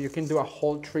want, if you can do a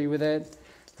whole tree with it.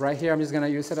 Right here, I'm just gonna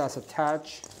use it as a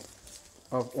touch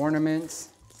of ornaments.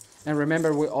 And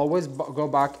remember, we always go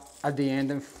back at the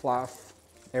end and fluff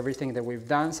everything that we've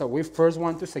done. So we first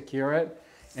want to secure it,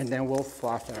 and then we'll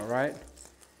fluff it, all right?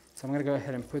 So I'm gonna go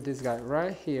ahead and put this guy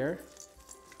right here,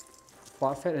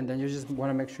 fluff it, and then you just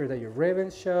wanna make sure that your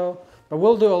ribbons show, but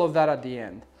we'll do all of that at the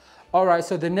end. All right,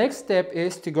 so the next step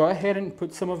is to go ahead and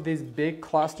put some of these big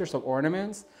clusters of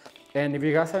ornaments. And if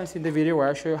you guys haven't seen the video where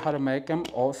I show you how to make them,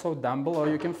 also down below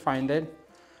you can find it.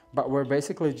 But we're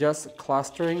basically just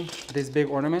clustering these big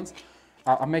ornaments.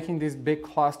 I'm making these big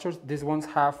clusters. These ones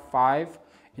have 5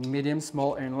 in medium,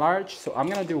 small, and large. So I'm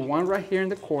gonna do one right here in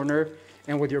the corner.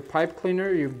 And with your pipe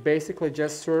cleaner, you basically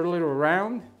just swirl it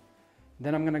around.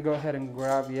 Then I'm gonna go ahead and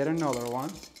grab yet another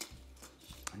one.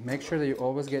 Make sure that you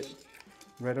always get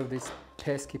rid of these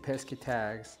pesky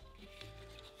tags.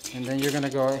 And then you're gonna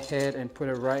go ahead and put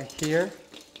it right here.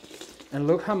 And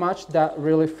look how much that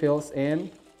really fills in.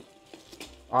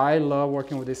 I love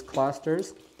working with these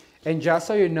clusters. And just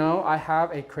so you know, I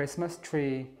have a Christmas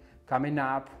tree coming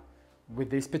up with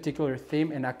this particular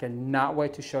theme, and I cannot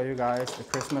wait to show you guys the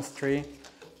Christmas tree.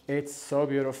 It's so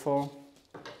beautiful.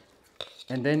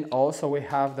 And then also we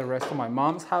have the rest of my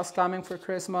mom's house coming for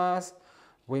Christmas.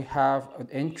 We have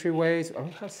entryways. Oh,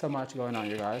 we have so much going on,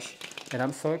 you guys. And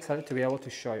I'm so excited to be able to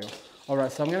show you. All right,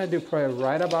 so I'm gonna do probably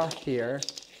right about here.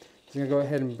 I'm gonna go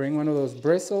ahead and bring one of those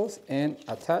bristles and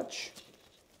attach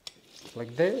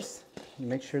like this.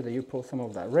 Make sure that you pull some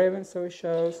of that ribbon so it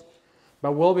shows.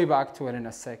 But we'll be back to it in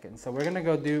a second. So we're gonna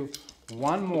go do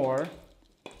one more.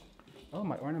 Oh,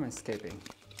 my ornament's escaping.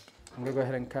 I'm gonna go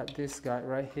ahead and cut this guy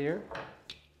right here.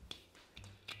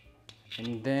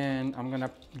 And then I'm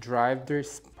gonna drive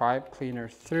this pipe cleaner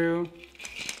through,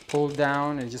 pull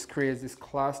down and it just creates this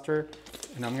cluster.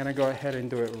 And I'm gonna go ahead and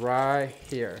do it right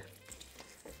here.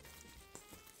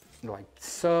 Like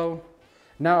so.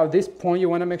 Now at this point, you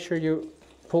wanna make sure you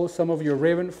pull some of your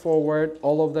ribbon forward,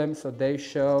 all of them, so they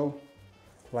show,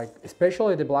 like,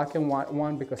 especially the black and white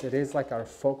one, because it is like our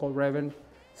focal ribbon.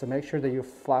 So make sure that you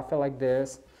flap it like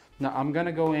this. Now I'm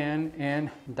gonna go in and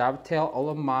dovetail all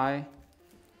of my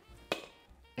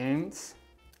ends,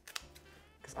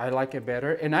 because I like it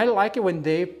better. And I like it when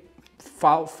they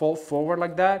fall forward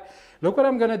like that. Look what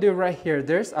I'm gonna do right here.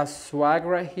 There's a swag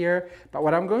right here, but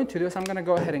what I'm going to do is I'm gonna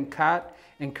go ahead and cut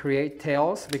and create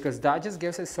tails, because that just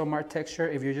gives it so much texture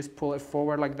if you just pull it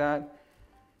forward like that.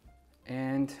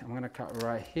 And I'm gonna cut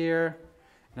right here.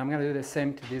 And I'm gonna do the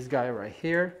same to this guy right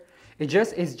here.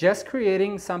 It's just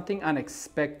creating something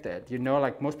unexpected. You know,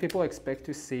 like most people expect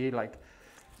to see like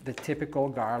the typical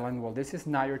garland. Well, this is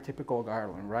not your typical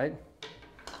garland, right?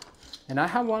 And I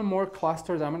have one more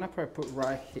cluster that I'm gonna put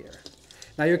right here.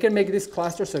 Now you can make these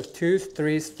clusters of 2s,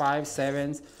 3s, 5s,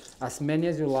 7s, as many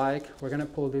as you like. We're gonna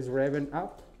pull this ribbon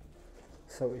up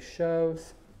so it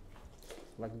shows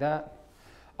like that.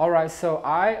 All right, so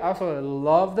I also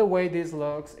love the way this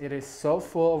looks. It is so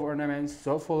full of ornaments,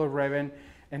 so full of ribbon.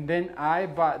 And then I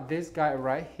bought this guy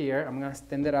right here. I'm gonna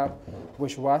stand it up,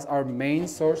 which was our main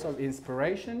source of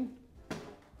inspiration.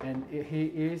 And he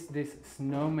is this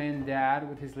snowman dad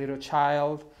with his little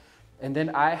child. And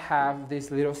then I have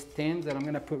these little stands that I'm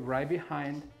gonna put right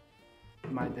behind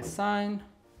my design.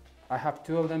 I have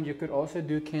 2 of them. You could also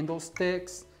do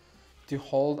candlesticks to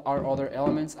hold our other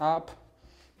elements up.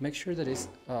 Make sure that it's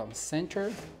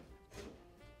centered.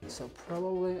 So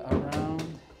probably around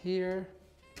here.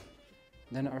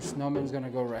 Then our snowman is gonna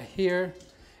go right here.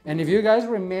 And if you guys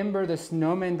remember the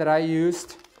snowman that I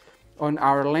used on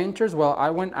our lanterns, well, I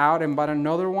went out and bought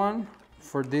another one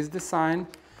for this design.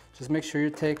 Just make sure you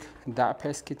take that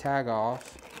pesky tag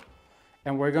off.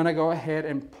 And we're gonna go ahead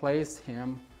and place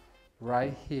him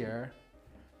right here.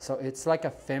 So it's like a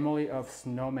family of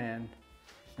snowmen.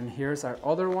 And here's our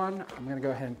other one. I'm gonna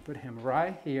go ahead and put him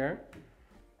right here.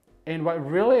 And what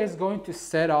really is going to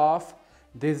set off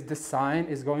this design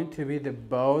is going to be the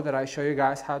bow that I show you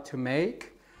guys how to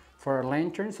make for our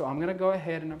lantern. So I'm gonna go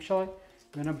ahead and I'm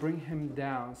gonna bring him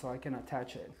down so I can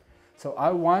attach it. So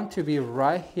I want to be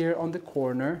right here on the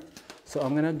corner. So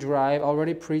I'm gonna drive,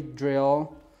 already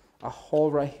pre-drill a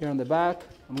hole right here on the back.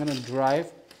 I'm gonna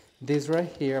drive this right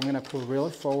here. I'm gonna pull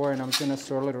really forward and I'm gonna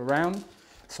swirl it around.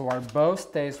 So our bow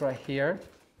stays right here.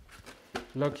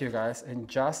 Look, you guys, and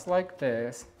just like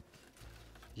this,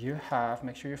 you have,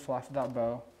 make sure you fluff that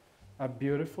bow, a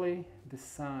beautifully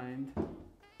designed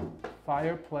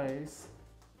fireplace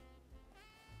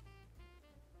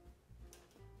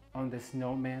on the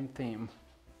snowman theme.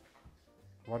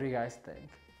 What do you guys think?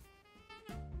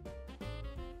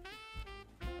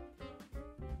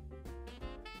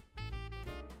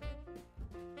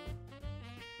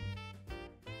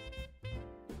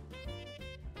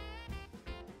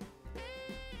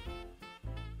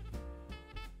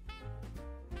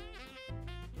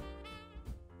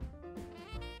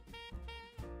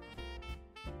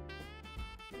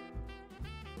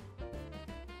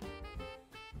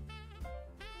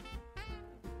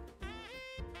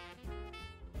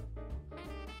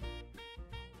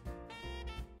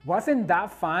 Wasn't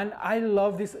that fun? I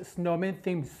love this snowman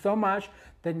theme so much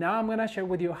that now I'm gonna share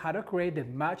with you how to create the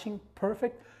matching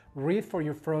perfect wreath for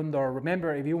your front door.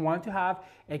 Remember, if you want to have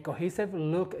a cohesive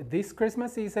look this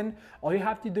Christmas season, all you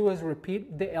have to do is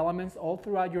repeat the elements all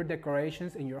throughout your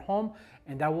decorations in your home,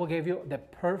 and that will give you the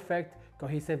perfect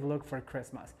cohesive look for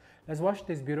Christmas. Let's watch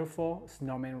this beautiful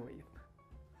snowman wreath.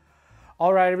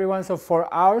 All right, everyone, so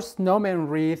for our snowman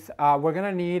wreath, we're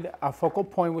gonna need a focal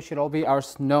point, which should all be our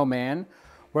snowman.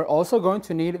 We're also going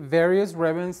to need various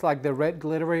ribbons like the red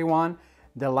glittery one,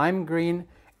 the lime green,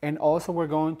 and also we're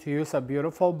going to use a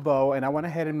beautiful bow. And I went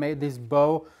ahead and made this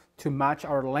bow to match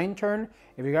our lantern.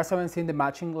 If you guys haven't seen the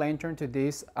matching lantern to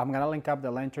this, I'm gonna link up the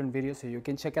lantern video so you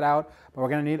can check it out. But we're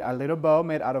gonna need a little bow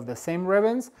made out of the same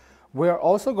ribbons. We're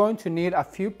also going to need a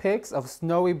few picks of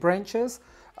snowy branches,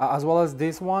 as well as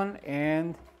this one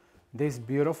and this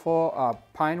beautiful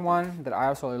pine one that I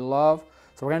absolutely love.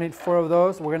 So we're gonna need 4 of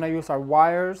those. We're gonna use our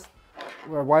wires,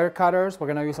 our wire cutters. We're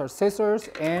gonna use our scissors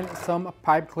and some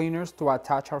pipe cleaners to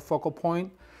attach our focal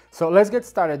point. So let's get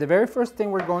started. The very first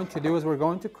thing we're going to do is we're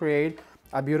going to create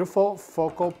a beautiful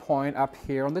focal point up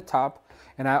here on the top.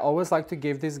 And I always like to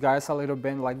give these guys a little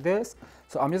bend like this.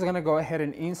 So I'm just gonna go ahead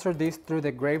and insert this through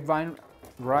the grapevine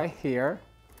right here.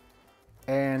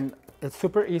 And it's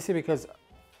super easy because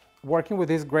working with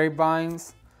these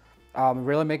grapevines,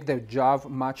 really make the job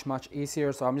much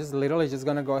easier. So I'm just literally just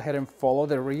gonna go ahead and follow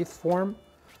the wreath form,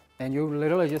 and you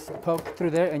literally just poke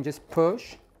through there and just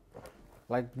push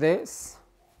like this.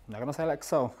 I'm not gonna say like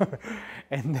so.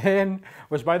 And then,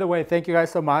 which by the way, thank you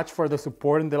guys so much for the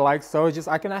support and the like so. It's just,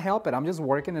 I cannot help it. I'm just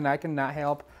working and I cannot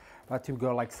help but to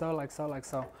go like so, like so, like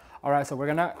so. All right, so we're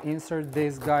gonna insert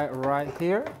this guy right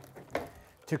here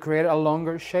to create a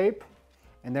longer shape.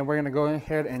 And then we're gonna go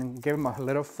ahead and give him a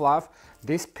little fluff.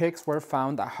 These picks were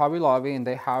found at Hobby Lobby and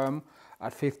they have them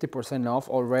at 50% off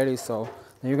already. So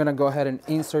then you're gonna go ahead and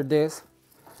insert this.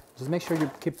 Just make sure you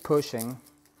keep pushing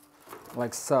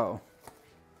like so.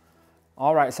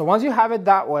 All right, so once you have it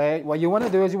that way, what you wanna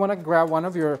do is you wanna grab one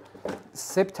of your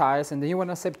zip ties and then you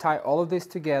wanna zip tie all of this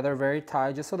together very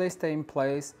tight just so they stay in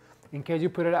place. In case you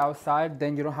put it outside,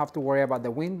 then you don't have to worry about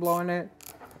the wind blowing it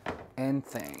and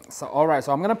things. So, all right,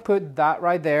 so I'm gonna put that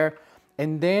right there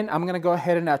and then I'm gonna go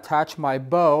ahead and attach my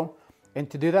bow. And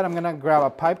to do that, I'm gonna grab a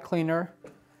pipe cleaner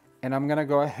and I'm gonna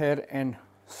go ahead and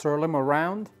swirl them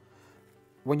around.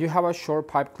 When you have a short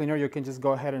pipe cleaner, you can just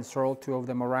go ahead and swirl 2 of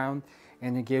them around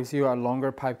and it gives you a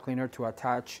longer pipe cleaner to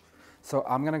attach. So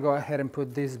I'm gonna go ahead and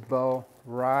put this bow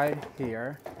right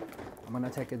here. I'm gonna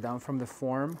take it down from the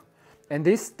form. And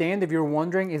this stand, if you're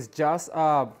wondering, is just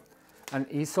an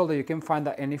easel that you can find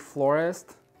at any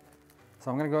florist.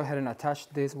 So I'm gonna go ahead and attach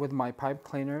this with my pipe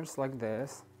cleaners like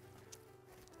this,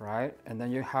 right? And then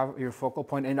you have your focal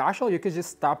point. And actually you could just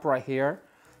stop right here.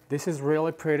 This is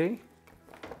really pretty,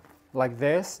 like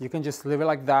this. You can just leave it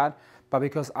like that. But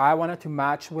because I wanted to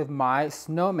match with my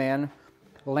snowman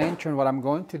lantern, what I'm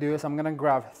going to do is I'm gonna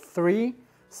grab 3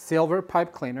 silver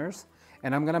pipe cleaners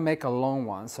and I'm gonna make a long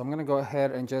one. So I'm gonna go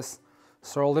ahead and just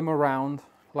swirl them around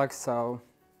like so,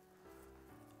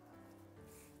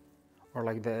 or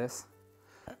like this.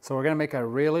 So we're gonna make a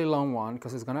really long one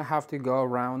because it's gonna have to go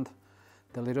around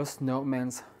the little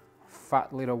snowman's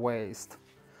fat little waist.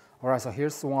 All right, so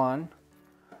here's one.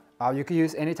 You could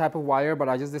use any type of wire, but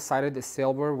I just decided the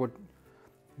silver would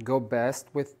go best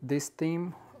with this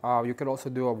theme. You could also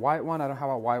do a white one. I don't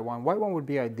have a white one. White one would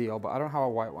be ideal, but I don't have a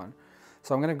white one.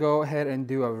 So I'm gonna go ahead and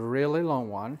do a really long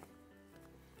one.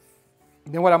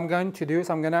 Then what I'm going to do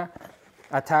is I'm gonna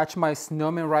attach my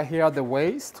snowman right here at the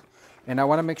waist. And I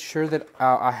wanna make sure that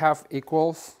I have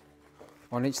equals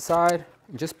on each side.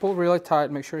 Just pull really tight,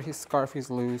 make sure his scarf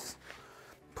is loose.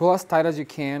 Pull as tight as you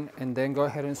can and then go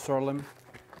ahead and swirl him.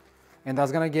 And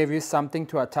that's gonna give you something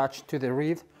to attach to the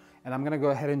wreath. And I'm gonna go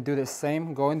ahead and do the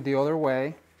same, going the other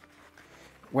way.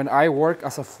 When I worked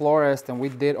as a florist and we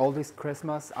did all these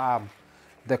Christmas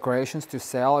decorations to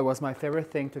sell, it was my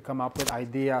favorite thing to come up with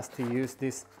ideas to use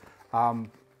these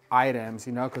items,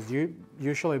 you know, because you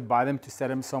usually buy them to set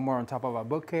them somewhere on top of a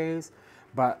bookcase,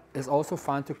 but it's also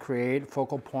fun to create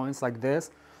focal points like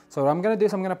this. So what I'm gonna do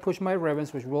is I'm gonna push my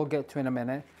ribbons, which we'll get to in a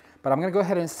minute, but I'm gonna go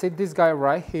ahead and sit this guy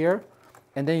right here,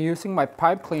 and then using my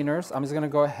pipe cleaners, I'm just gonna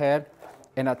go ahead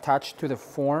and attach to the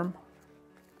form.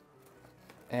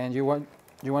 And you want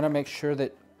to make sure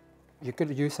that you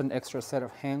could use an extra set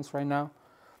of hands right now,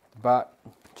 but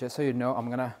just so you know, I'm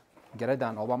gonna get it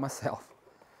done all by myself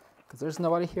because there's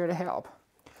nobody here to help.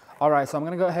 All right, so I'm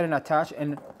gonna go ahead and attach,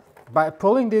 and by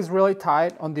pulling these really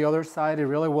tight on the other side, it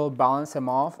really will balance him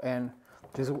off, and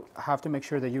just have to make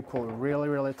sure that you pull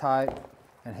really tight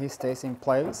and he stays in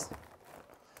place.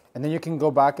 And then you can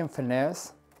go back and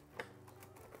finesse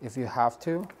if you have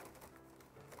to.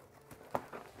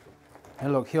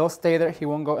 And look, he'll stay there, he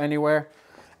won't go anywhere.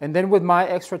 And then with my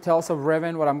extra tails of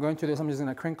ribbon, what I'm going to do is I'm just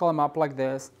gonna crinkle them up like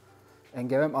this and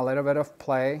give them a little bit of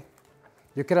play.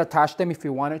 You could attach them if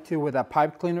you wanted to with a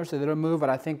pipe cleaner so they don't move, but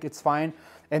I think it's fine.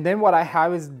 And then what I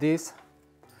have is these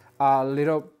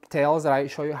little tails that I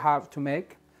show you how to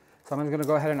make. So I'm gonna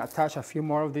go ahead and attach a few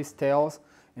more of these tails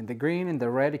in the green, in the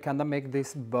red. It kind of make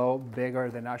this bow bigger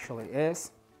than it actually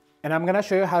is. And I'm gonna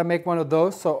show you how to make one of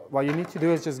those. So what you need to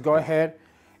do is just go ahead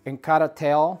and cut a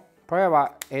tail, probably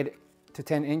about 8 to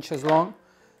 10 inches long.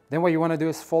 Then what you wanna do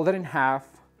is fold it in half,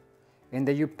 and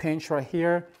then you pinch right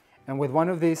here. And with one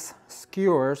of these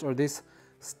skewers or these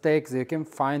stakes that you can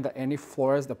find at any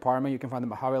florist department, you can find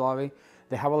them at Hobby Lobby.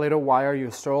 They have a little wire, you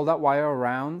swirl that wire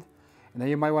around, and then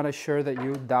you might wanna ensure that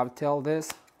you dovetail this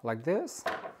like this.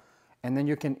 And then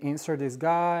you can insert this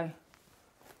guy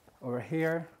over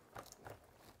here.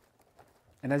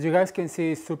 And as you guys can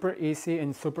see, it's super easy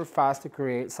and super fast to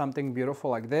create something beautiful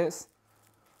like this.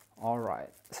 All right,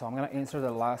 so I'm gonna insert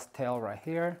the last tail right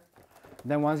here.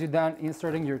 Then once you're done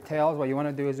inserting your tails, what you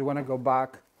wanna do is you wanna go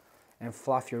back and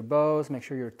fluff your bows, make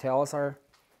sure your tails are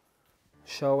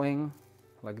showing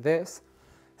like this.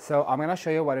 So I'm gonna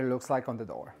show you what it looks like on the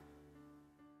door.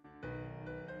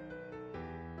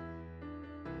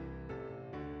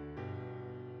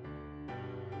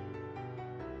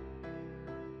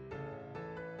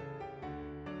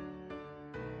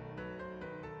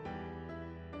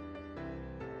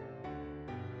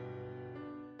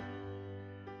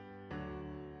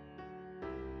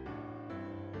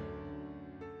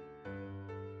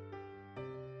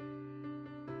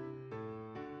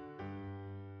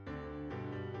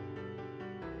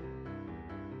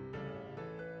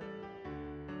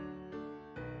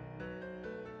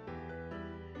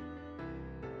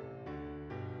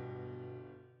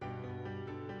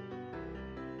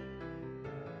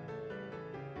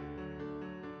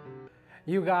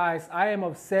 You guys, I am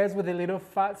obsessed with the little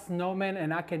fat snowman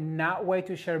and I cannot wait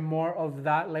to share more of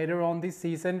that later on this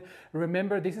season.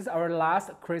 Remember, this is our last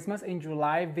Christmas in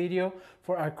July video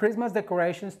for our Christmas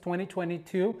decorations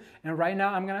 2022. And right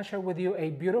now I'm gonna share with you a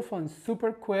beautiful and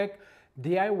super quick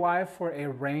DIY for a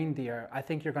reindeer. I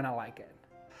think you're gonna like it.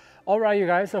 All right, you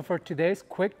guys, so for today's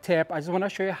quick tip, I just want to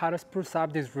show you how to spruce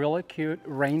up this really cute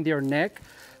reindeer neck.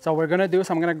 So what we're going to do is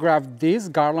I'm going to grab this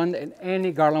garland, and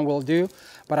any garland will do,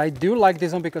 but I do like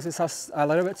this one because it's a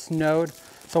little bit snowed.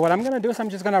 So what I'm going to do is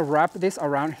I'm just going to wrap this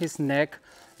around his neck.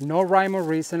 No rhyme or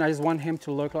reason. I just want him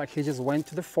to look like he just went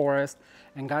to the forest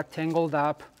and got tangled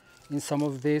up in some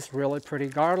of this really pretty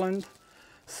garland.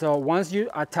 So once you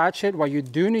attach it, what you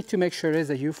do need to make sure is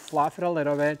that you fluff it a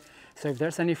little bit. So if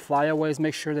there's any flyaways,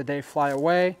 make sure that they fly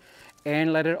away,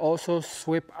 and let it also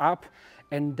sweep up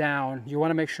and down. You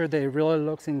want to make sure that it really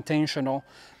looks intentional.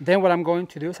 Then what I'm going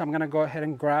to do is I'm going to go ahead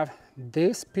and grab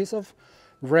this piece of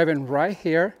ribbon right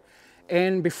here.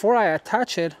 And before I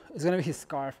attach it, it's going to be his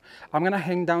scarf. I'm going to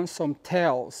hang down some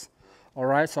tails. All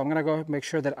right, so I'm going to go make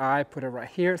sure that I put it right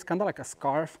here. It's kind of like a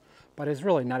scarf, but it's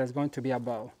really not. It's going to be a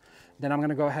bow. Then I'm going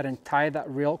to go ahead and tie that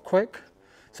real quick.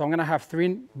 So I'm gonna have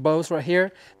 3 bows right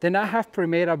here. Then I have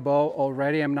pre-made a bow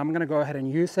already, and I'm gonna go ahead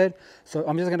and use it. So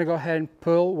I'm just gonna go ahead and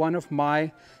pull one of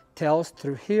my tails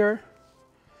through here,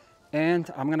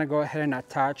 and I'm gonna go ahead and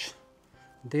attach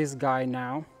this guy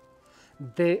now.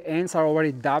 The ends are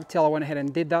already dovetailed. I went ahead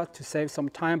and did that to save some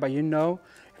time, but you know,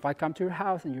 if I come to your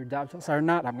house and your dovetails are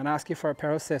not, I'm gonna ask you for a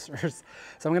pair of scissors.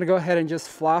 So I'm gonna go ahead and just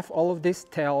fluff all of these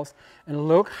tails, and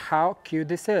look how cute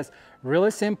this is.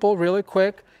 Really simple, really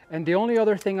quick. And the only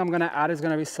other thing I'm gonna add is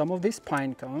gonna be some of these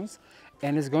pine cones,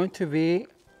 and it's going to be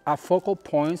a focal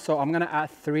point. So I'm gonna add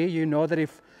 3. You know that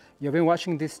if you've been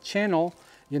watching this channel,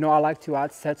 you know I like to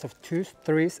add sets of 2s,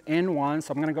 3s, and 1s.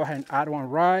 So I'm gonna go ahead and add one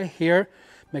right here,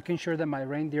 making sure that my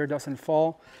reindeer doesn't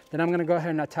fall. Then I'm gonna go ahead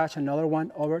and attach another one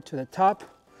over to the top.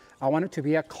 I want it to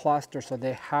be a cluster, so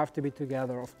they have to be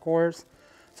together, of course.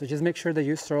 So just make sure that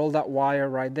you swirl that wire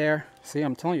right there. See,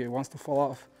 I'm telling you, it wants to fall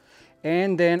off.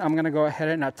 And then I'm gonna go ahead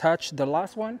and attach the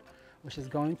last one, which is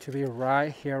going to be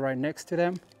right here, right next to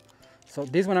them. So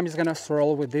this one I'm just gonna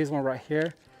swirl with this one right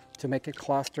here to make it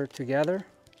cluster together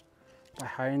by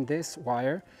hiding this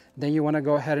wire. Then you wanna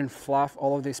go ahead and fluff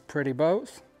all of these pretty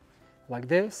bows like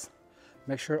this.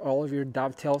 Make sure all of your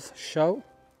dovetails show.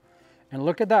 And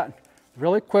look at that,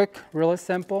 really quick, really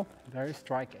simple, very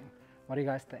striking. What do you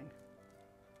guys think?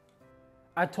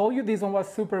 I told you this one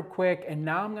was super quick, and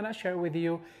now I'm gonna share with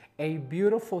you a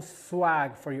beautiful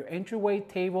swag for your entryway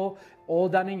table, all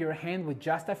done in your hand with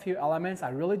just a few elements. I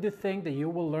really do think that you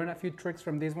will learn a few tricks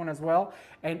from this one as well,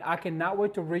 and I cannot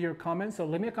wait to read your comments. So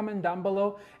leave me a comment down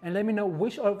below and let me know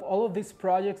which of all of these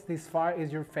projects this far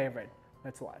is your favorite.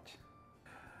 Let's watch.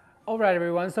 All right,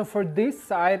 everyone, so for this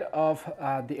side of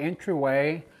the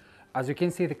entryway, as you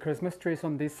can see, the Christmas tree is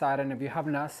on this side, and if you have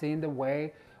not seen the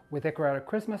way we decorate a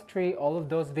Christmas tree, all of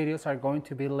those videos are going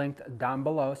to be linked down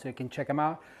below so you can check them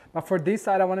out. But for this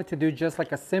side, I wanted to do just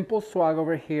like a simple swag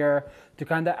over here to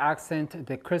kind of accent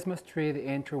the Christmas tree, the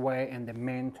entryway, and the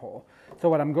mantle. So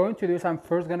what I'm going to do is I'm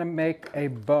first gonna make a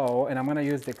bow, and I'm gonna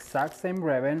use the exact same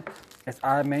ribbon. As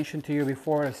I mentioned to you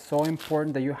before, it's so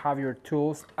important that you have your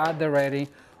tools at the ready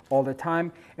all the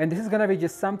time. And this is gonna be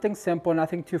just something simple,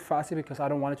 nothing too fussy, because I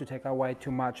don't want it to take away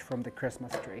too much from the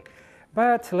Christmas tree.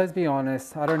 But let's be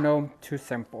honest, I don't know, too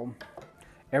simple.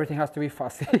 Everything has to be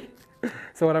fussy.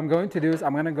 So what I'm going to do is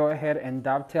I'm gonna go ahead and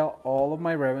dovetail all of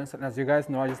my ribbons. And as you guys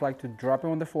know, I just like to drop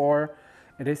them on the floor.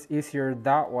 It is easier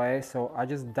that way. So I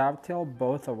just dovetail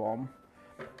both of them.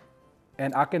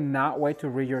 And I cannot wait to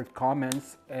read your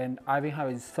comments. And I've been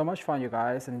having so much fun, you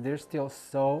guys. And there's still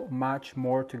so much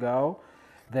more to go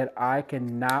that I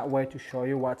cannot wait to show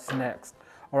you what's next.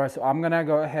 All right, so I'm gonna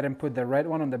go ahead and put the red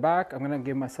one on the back. I'm gonna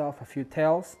give myself a few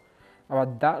tails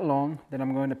about that long. Then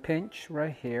I'm going to pinch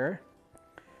right here.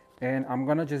 And I'm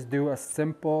gonna just do a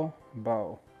simple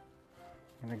bow.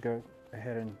 I'm gonna go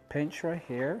ahead and pinch right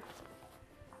here.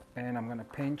 And I'm gonna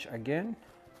pinch again.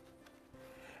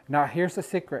 Now here's the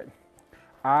secret.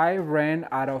 I ran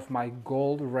out of my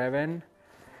gold ribbon,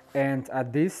 and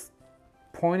at this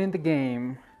point in the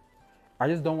game, I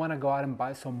just don't wanna go out and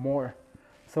buy some more.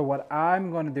 So what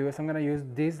I'm gonna do is I'm gonna use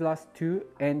these last 2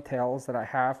 end tails that I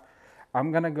have.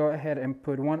 I'm gonna go ahead and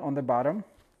put one on the bottom.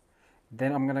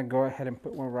 Then I'm gonna go ahead and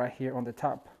put one right here on the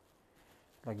top,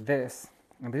 like this.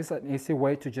 And this is an easy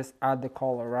way to just add the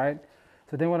color, right?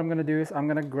 So then what I'm gonna do is I'm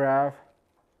gonna grab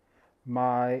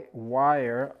my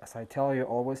wire. As I tell you,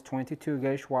 always 22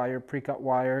 gauge wire, pre-cut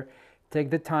wire.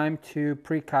 Take the time to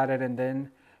pre-cut it, and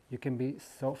then you can be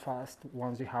so fast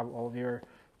once you have all of your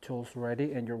tools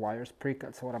ready and your wires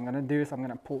pre-cut. So what I'm gonna do is I'm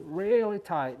gonna pull really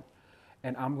tight,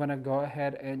 and I'm gonna go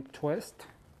ahead and twist.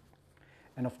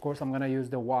 And of course, I'm gonna use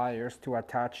the wires to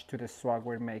attach to the swag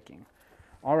we're making.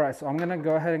 All right, so I'm gonna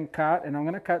go ahead and cut, and I'm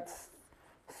gonna cut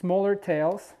smaller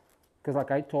tails, because like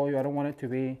I told you, I don't want it to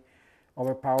be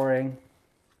overpowering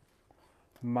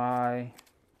my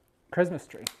Christmas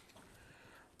tree.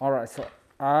 All right, so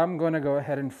I'm gonna go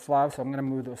ahead and flap, so I'm gonna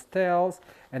move those tails,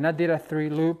 and I did a 3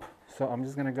 loop, so I'm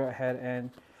just gonna go ahead and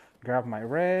grab my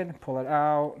red, pull it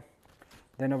out.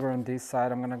 Then over on this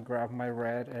side, I'm gonna grab my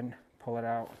red and pull it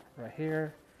out right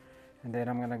here. And then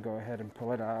I'm gonna go ahead and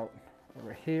pull it out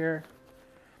over here.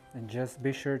 And just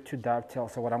be sure to dovetail.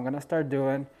 So what I'm gonna start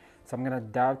doing, so I'm gonna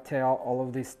dovetail all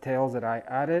of these tails that I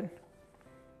added.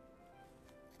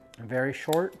 Very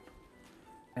short.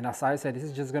 And as I said, this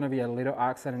is just gonna be a little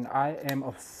accent, and I am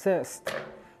obsessed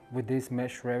with this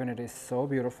mesh ribbon. It is so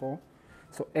beautiful.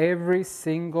 So every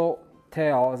single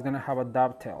tail is gonna have a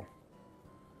dovetail.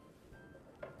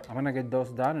 I'm gonna get those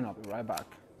done and I'll be right back.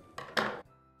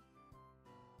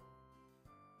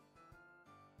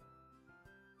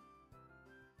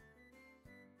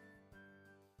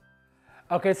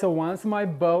 Okay, so once my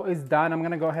bow is done, I'm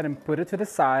gonna go ahead and put it to the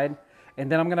side,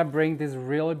 and then I'm gonna bring these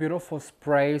really beautiful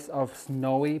sprays of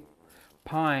snowy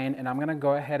pine, and I'm gonna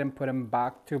go ahead and put them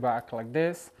back to back like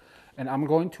this. And I'm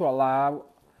going to allow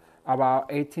about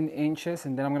 18 inches,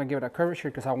 and then I'm gonna give it a curvature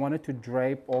because I want it to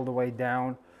drape all the way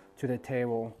down to the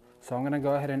table. So I'm gonna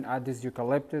go ahead and add this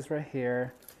eucalyptus right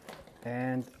here,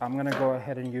 and I'm gonna go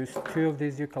ahead and use 2 of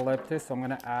these eucalyptus. So I'm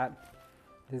gonna add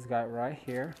this guy right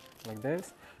here like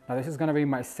this. Now this is gonna be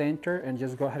my center, and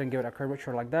just go ahead and give it a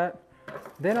curvature like that.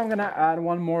 Then I'm gonna add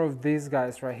 1 more of these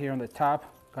guys right here on the top,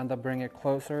 kind of bring it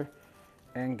closer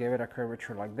and give it a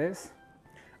curvature like this.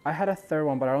 I had a 3rd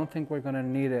one, but I don't think we're gonna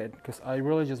need it because I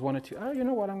really just wanted to, oh, you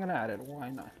know what, I'm gonna add it, why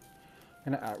not?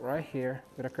 I'm gonna add right here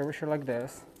with a curvature like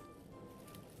this.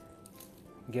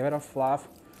 Give it a fluff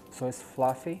so it's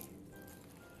fluffy,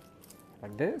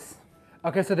 like this.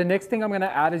 Okay, so the next thing I'm gonna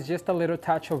add is just a little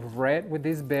touch of red with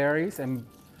these berries and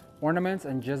ornaments,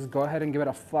 and just go ahead and give it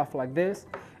a fluff like this.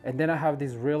 And then I have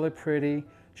this really pretty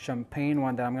champagne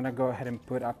one that I'm gonna go ahead and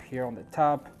put up here on the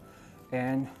top,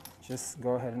 and just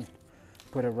go ahead and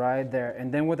put it right there.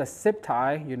 And then with a zip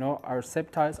tie, you know, our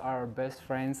zip ties are our best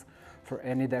friends for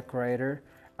any decorator.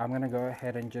 I'm gonna go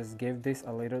ahead and just give this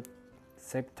a little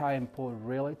zip tie and pull it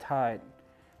really tight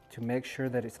to make sure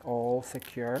that it's all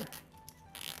secure,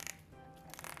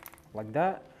 like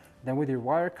that. Then with your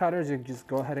wire cutters, you just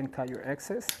go ahead and cut your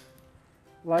excess,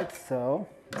 like so.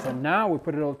 So now we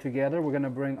put it all together. We're gonna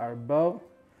bring our bow,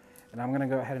 and I'm gonna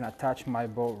go ahead and attach my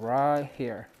bow right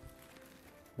here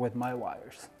with my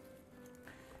wires.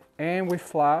 And we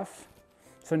fluff.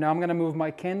 So now I'm gonna move my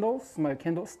candles, my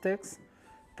candle sticks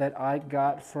that I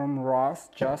got from Ross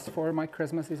just for my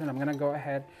Christmas season. I'm gonna go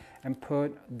ahead and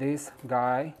put this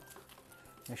guy,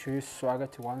 make sure you swag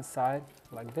it to one side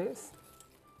like this.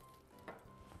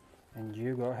 And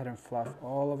you go ahead and fluff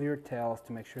all of your tails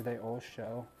to make sure they all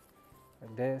show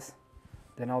like this.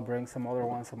 Then I'll bring some other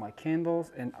ones of my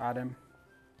candles and add them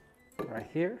right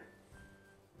here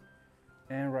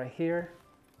and right here.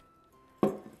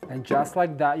 And just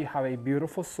like that, you have a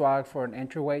beautiful swag for an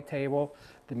entryway table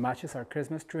that matches our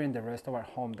Christmas tree and the rest of our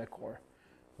home decor.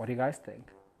 What do you guys think?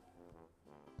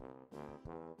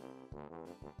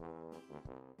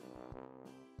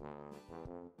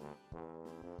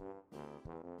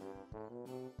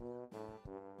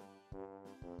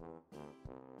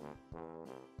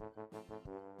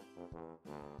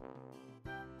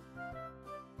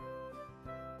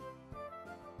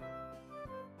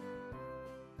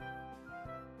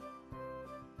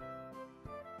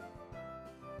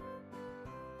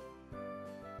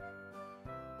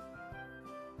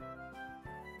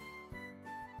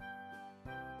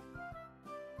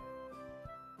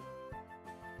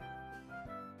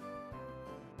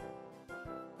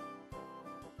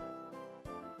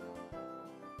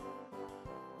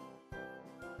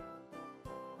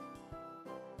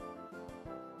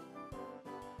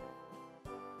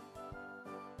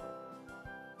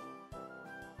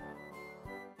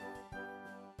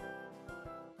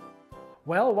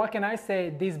 Well, what can I say?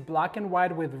 This black and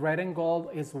white with red and gold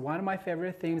is one of my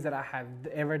favorite things that I have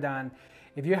ever done.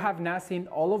 If you have not seen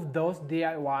all of those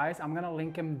DIYs, I'm gonna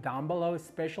link them down below,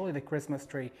 especially the Christmas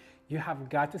tree. You have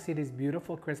got to see this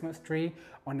beautiful Christmas tree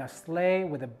on a sleigh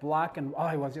with a black and, oh,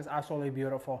 it was just absolutely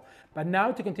beautiful. But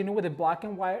now to continue with the black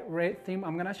and white red theme,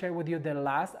 I'm gonna share with you the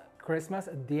last Christmas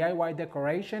DIY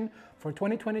decoration for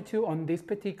 2022 on this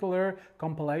particular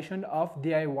compilation of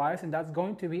DIYs, and that's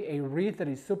going to be a wreath that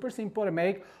is super simple to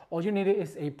make. All you need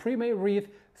is a pre-made wreath,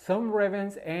 some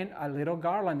ribbons, and a little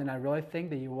garland, and I really think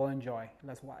that you will enjoy.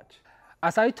 Let's watch.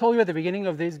 As I told you at the beginning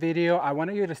of this video, I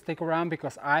wanted you to stick around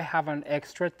because I have an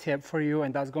extra tip for you,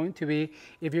 and that's going to be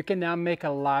if you can now make a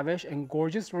lavish and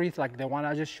gorgeous wreath like the one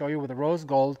I just showed you with the rose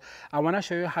gold. I want to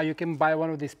show you how you can buy one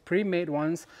of these pre-made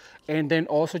ones and then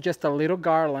also just a little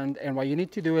garland, and what you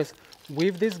need to do is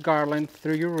weave this garland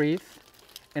through your wreath,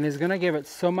 and it's going to give it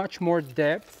so much more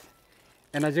depth.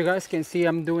 And as you guys can see,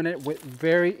 I'm doing it with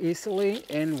very easily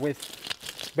and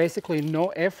with basically no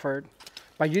effort,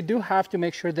 but you do have to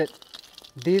make sure that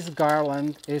this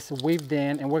garland is weaved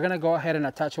in, and we're gonna go ahead and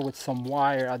attach it with some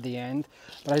wire at the end.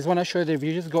 But I just want to show you that if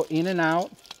you just go in and out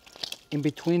in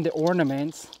between the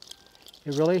ornaments,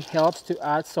 it really helps to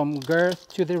add some girth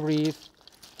to the wreath,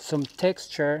 some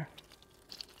texture.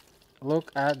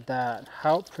 Look at that.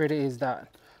 How pretty is that?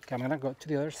 Okay, I'm gonna go to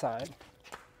the other side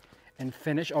and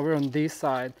finish over on this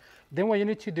side. Then what you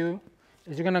need to do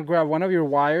is you're gonna grab one of your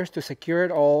wires to secure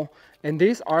it all, and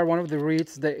these are one of the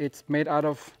wreaths that it's made out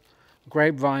of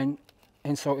grapevine,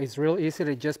 and so it's real easy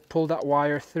to just pull that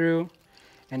wire through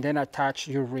and then attach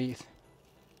your wreath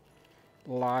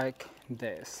like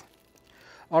this.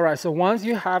 All right, so once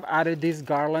you have added this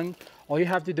garland, all you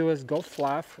have to do is go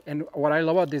fluff. And what I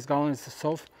love about this garland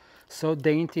is so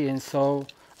dainty and so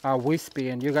wispy,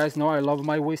 and you guys know I love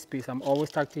my wispies. I'm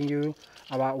always talking to you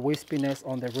about wispiness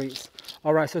on the wreath.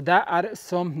 All right, so that added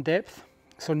some depth.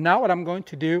 So now what I'm going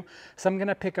to do is I'm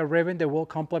gonna pick a ribbon that will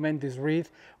complement this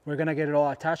wreath. We're gonna get it all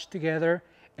attached together,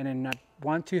 and in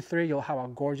 1, 2, 3, you'll have a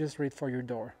gorgeous wreath for your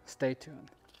door. Stay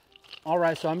tuned. All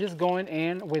right, so I'm just going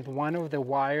in with one of the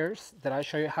wires that I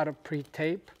showed you how to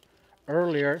pre-tape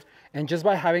earlier. And just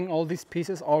by having all these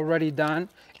pieces already done,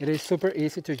 it is super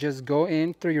easy to just go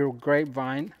in through your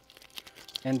grapevine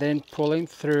and then pulling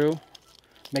through,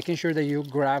 making sure that you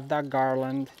grab that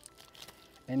garland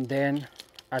and then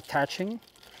attaching.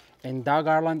 And that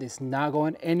garland is not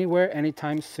going anywhere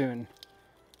anytime soon.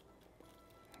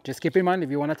 Just keep in mind,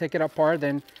 if you want to take it apart,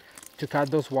 then to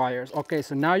cut those wires. Okay,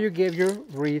 so now you give your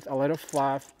wreath a little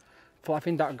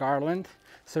fluffing that garland.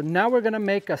 So now we're gonna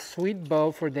make a sweet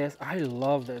bow for this. I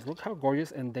love this. Look how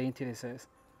gorgeous and dainty this is.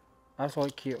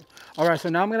 Absolutely cute. All right, so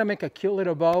now I'm gonna make a cute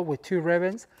little bow with 2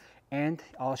 ribbons, and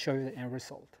I'll show you the end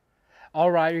result. All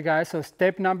right, you guys, so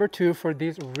step number 2 for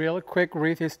this real quick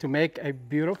wreath is to make a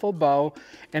beautiful bow.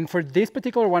 And for this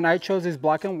particular one, I chose this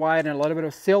black and white and a little bit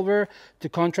of silver to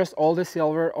contrast all the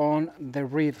silver on the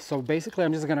wreath. So basically,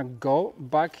 I'm just gonna go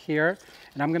back here,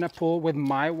 and I'm gonna pull with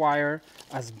my wire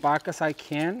as back as I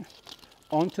can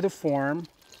onto the form.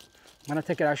 I'm gonna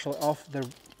take it actually off the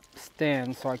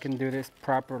stand so I can do this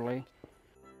properly.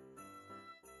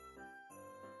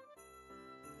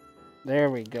 There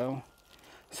we go.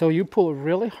 So you pull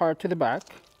really hard to the back,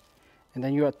 and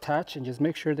then you attach, and just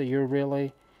make sure that you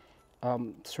really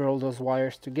swirl those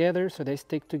wires together so they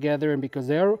stick together. And because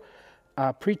they're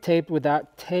pre-taped with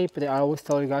that tape that I always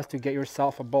tell you guys to get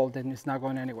yourself a bolt, then it's not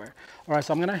going anywhere. All right,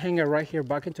 so I'm gonna hang it right here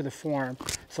back into the form.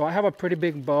 So I have a pretty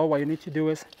big bow. What you need to do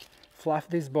is fluff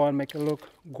this bow and make it look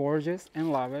gorgeous and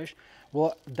lavish.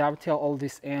 We'll dovetail all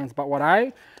these ends, but what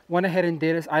I went ahead and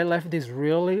did is I left these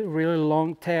really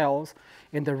long tails,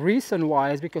 and the reason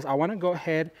why is because I want to go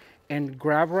ahead and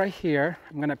grab right here.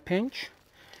 I'm going to pinch,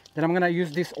 then I'm going to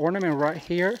use this ornament right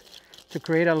here to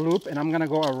create a loop, and I'm going to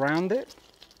go around it,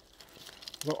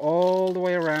 go all the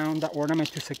way around that ornament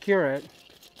to secure it,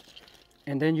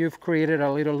 and then you've created a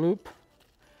little loop,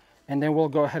 and then we'll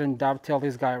go ahead and dovetail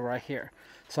this guy right here.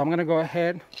 So I'm going to go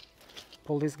ahead,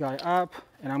 pull this guy up,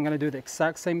 and I'm going to do the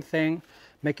exact same thing,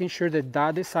 making sure that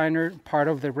that designer part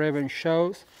of the ribbon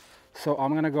shows. So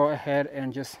I'm going to go ahead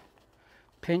and just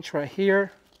pinch right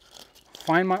here,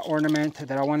 find my ornament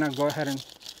that I want to go ahead and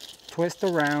twist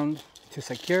around to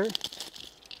secure,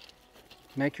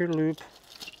 make your loop,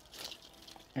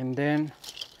 and then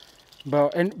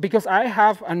bow. And because I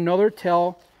have another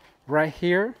tail right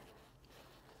here,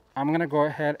 I'm going to go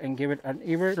ahead and give it an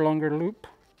even longer loop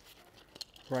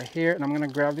right here, and I'm going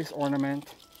to grab this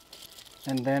ornament,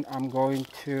 and then I'm going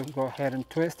to go ahead and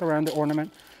twist around the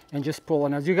ornament and just pull.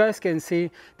 And as you guys can see,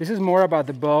 this is more about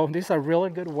the bow. This is a really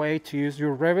good way to use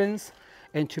your ribbons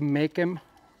and to make them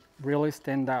really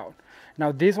stand out.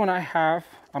 Now this one I'm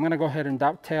going to go ahead and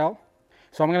dovetail.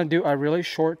 So I'm going to do a really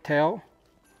short tail,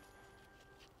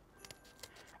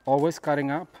 always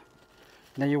cutting up.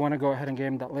 Then you want to go ahead and give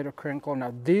them that little crinkle.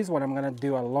 Now this one I'm going to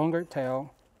do a longer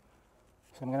tail.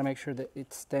 So I'm going to make sure that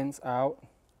it stands out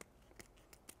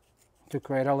to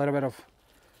create a little bit of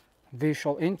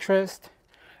visual interest.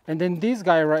 And then this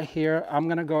guy right here, I'm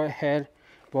gonna go ahead,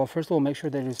 well, first of all, make sure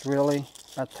that it's really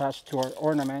attached to our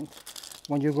ornament.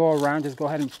 When you go around, just go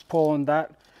ahead and pull on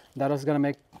that. That is gonna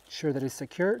make sure that it's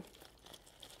secured.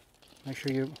 Make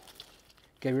sure you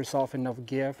give yourself enough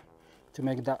give to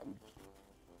make that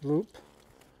loop.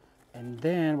 And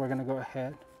then we're gonna go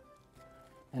ahead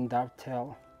and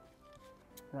dovetail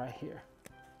right here.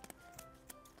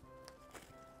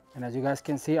 And as you guys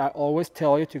can see, I always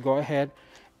tell you to go ahead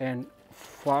and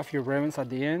fluff your ribbons at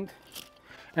the end.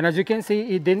 And as you can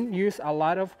see, it didn't use a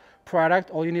lot of product.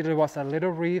 All you needed was a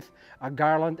little wreath, a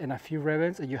garland, and a few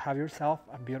ribbons, and you have yourself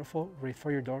a beautiful wreath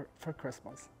for your door for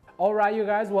Christmas. All right, you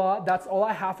guys, well, that's all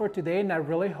I have for today, and I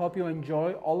really hope you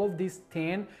enjoy all of these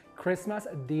 10 Christmas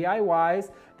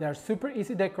DIYs. They are super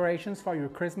easy decorations for your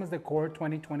Christmas decor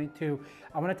 2022.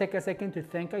 I want to take a second to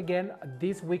thank again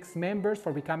this week's members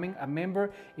for becoming a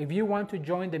member. If you want to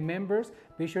join the members,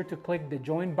 be sure to click the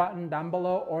join button down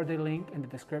below or the link in the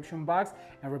description box.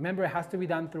 And remember, it has to be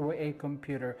done through a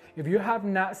computer. If you have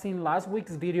not seen last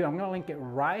week's video, I'm going to link it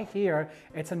right here.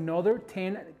 It's another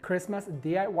 10 Christmas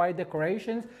DIY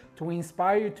decorations to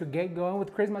inspire you to get going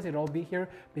with Christmas. It'll be here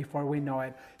before we know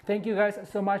it. Thank you guys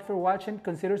so much for watching.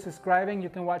 Consider subscribing. You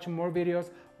can watch more videos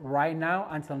right now.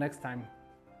 Until next time.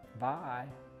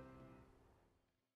 Bye.